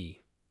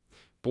 B.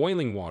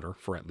 Boiling water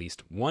for at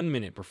least 1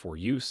 minute before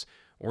use,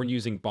 or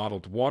using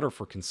bottled water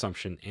for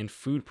consumption and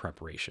food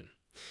preparation.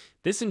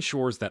 This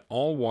ensures that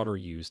all water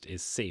used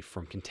is safe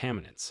from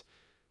contaminants.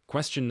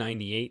 Question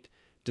 98.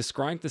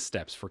 Describe the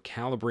steps for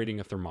calibrating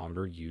a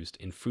thermometer used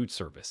in food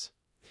service.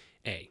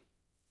 A.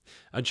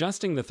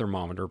 Adjusting the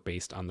thermometer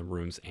based on the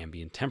room's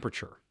ambient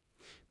temperature.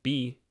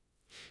 B.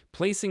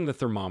 Placing the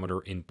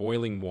thermometer in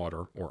boiling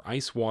water or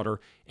ice water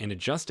and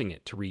adjusting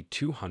it to read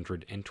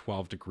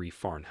 212 degrees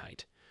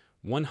Fahrenheit,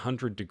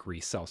 100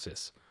 degrees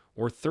Celsius,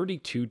 or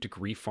 32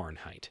 degrees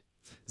Fahrenheit,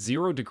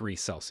 0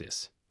 degrees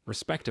Celsius,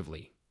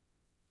 respectively.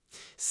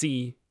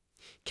 C.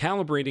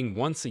 Calibrating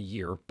once a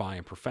year by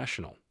a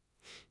professional.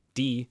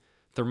 D.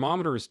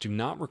 Thermometers do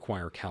not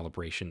require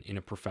calibration in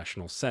a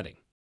professional setting.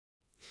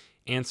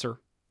 Answer: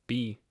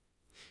 B.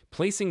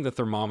 Placing the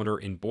thermometer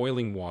in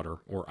boiling water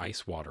or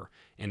ice water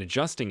and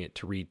adjusting it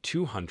to read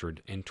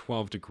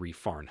 212 degrees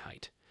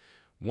Fahrenheit,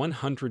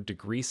 100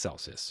 degrees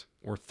Celsius,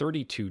 or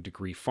 32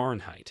 degrees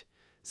Fahrenheit,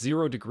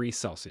 0 degrees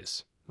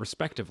Celsius,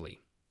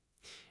 respectively.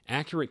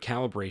 Accurate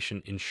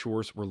calibration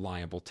ensures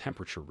reliable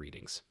temperature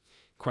readings.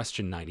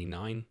 Question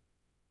 99.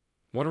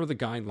 What are the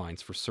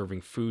guidelines for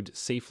serving food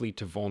safely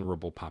to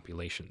vulnerable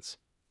populations?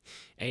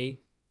 A.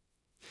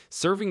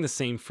 Serving the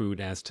same food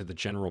as to the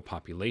general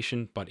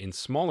population, but in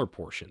smaller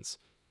portions.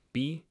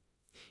 B.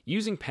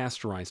 Using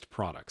pasteurized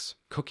products,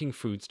 cooking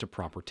foods to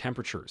proper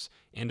temperatures,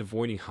 and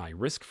avoiding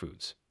high-risk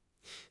foods.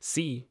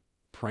 C.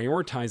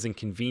 Prioritizing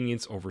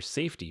convenience over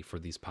safety for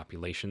these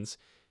populations.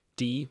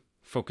 D.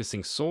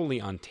 Focusing solely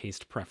on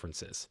taste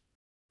preferences.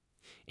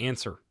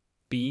 Answer: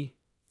 B.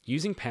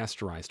 Using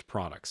pasteurized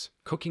products,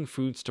 cooking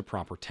foods to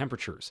proper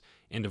temperatures,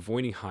 and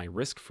avoiding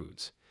high-risk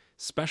foods.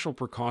 Special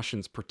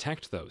precautions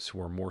protect those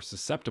who are more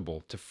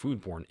susceptible to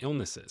foodborne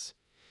illnesses.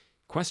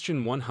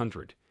 Question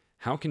 100.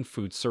 How can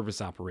food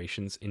service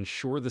operations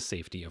ensure the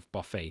safety of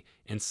buffet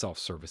and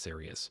self-service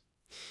areas?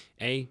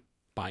 A.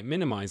 By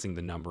minimizing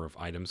the number of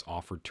items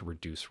offered to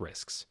reduce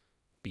risks.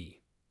 B.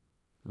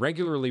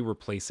 Regularly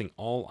replacing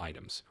all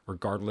items,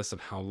 regardless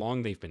of how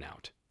long they've been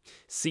out.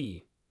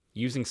 C.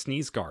 Using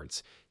sneeze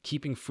guards,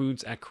 keeping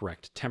foods at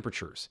correct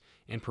temperatures,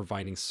 and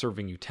providing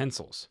serving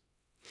utensils.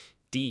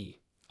 D.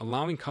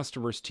 Allowing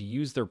customers to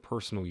use their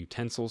personal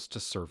utensils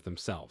to serve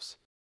themselves.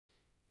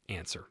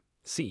 Answer.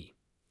 C.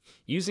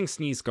 Using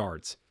sneeze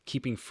guards,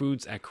 keeping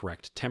foods at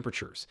correct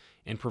temperatures,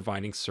 and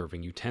providing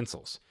serving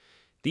utensils.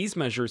 These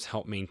measures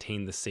help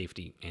maintain the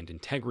safety and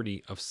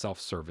integrity of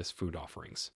self-service food offerings.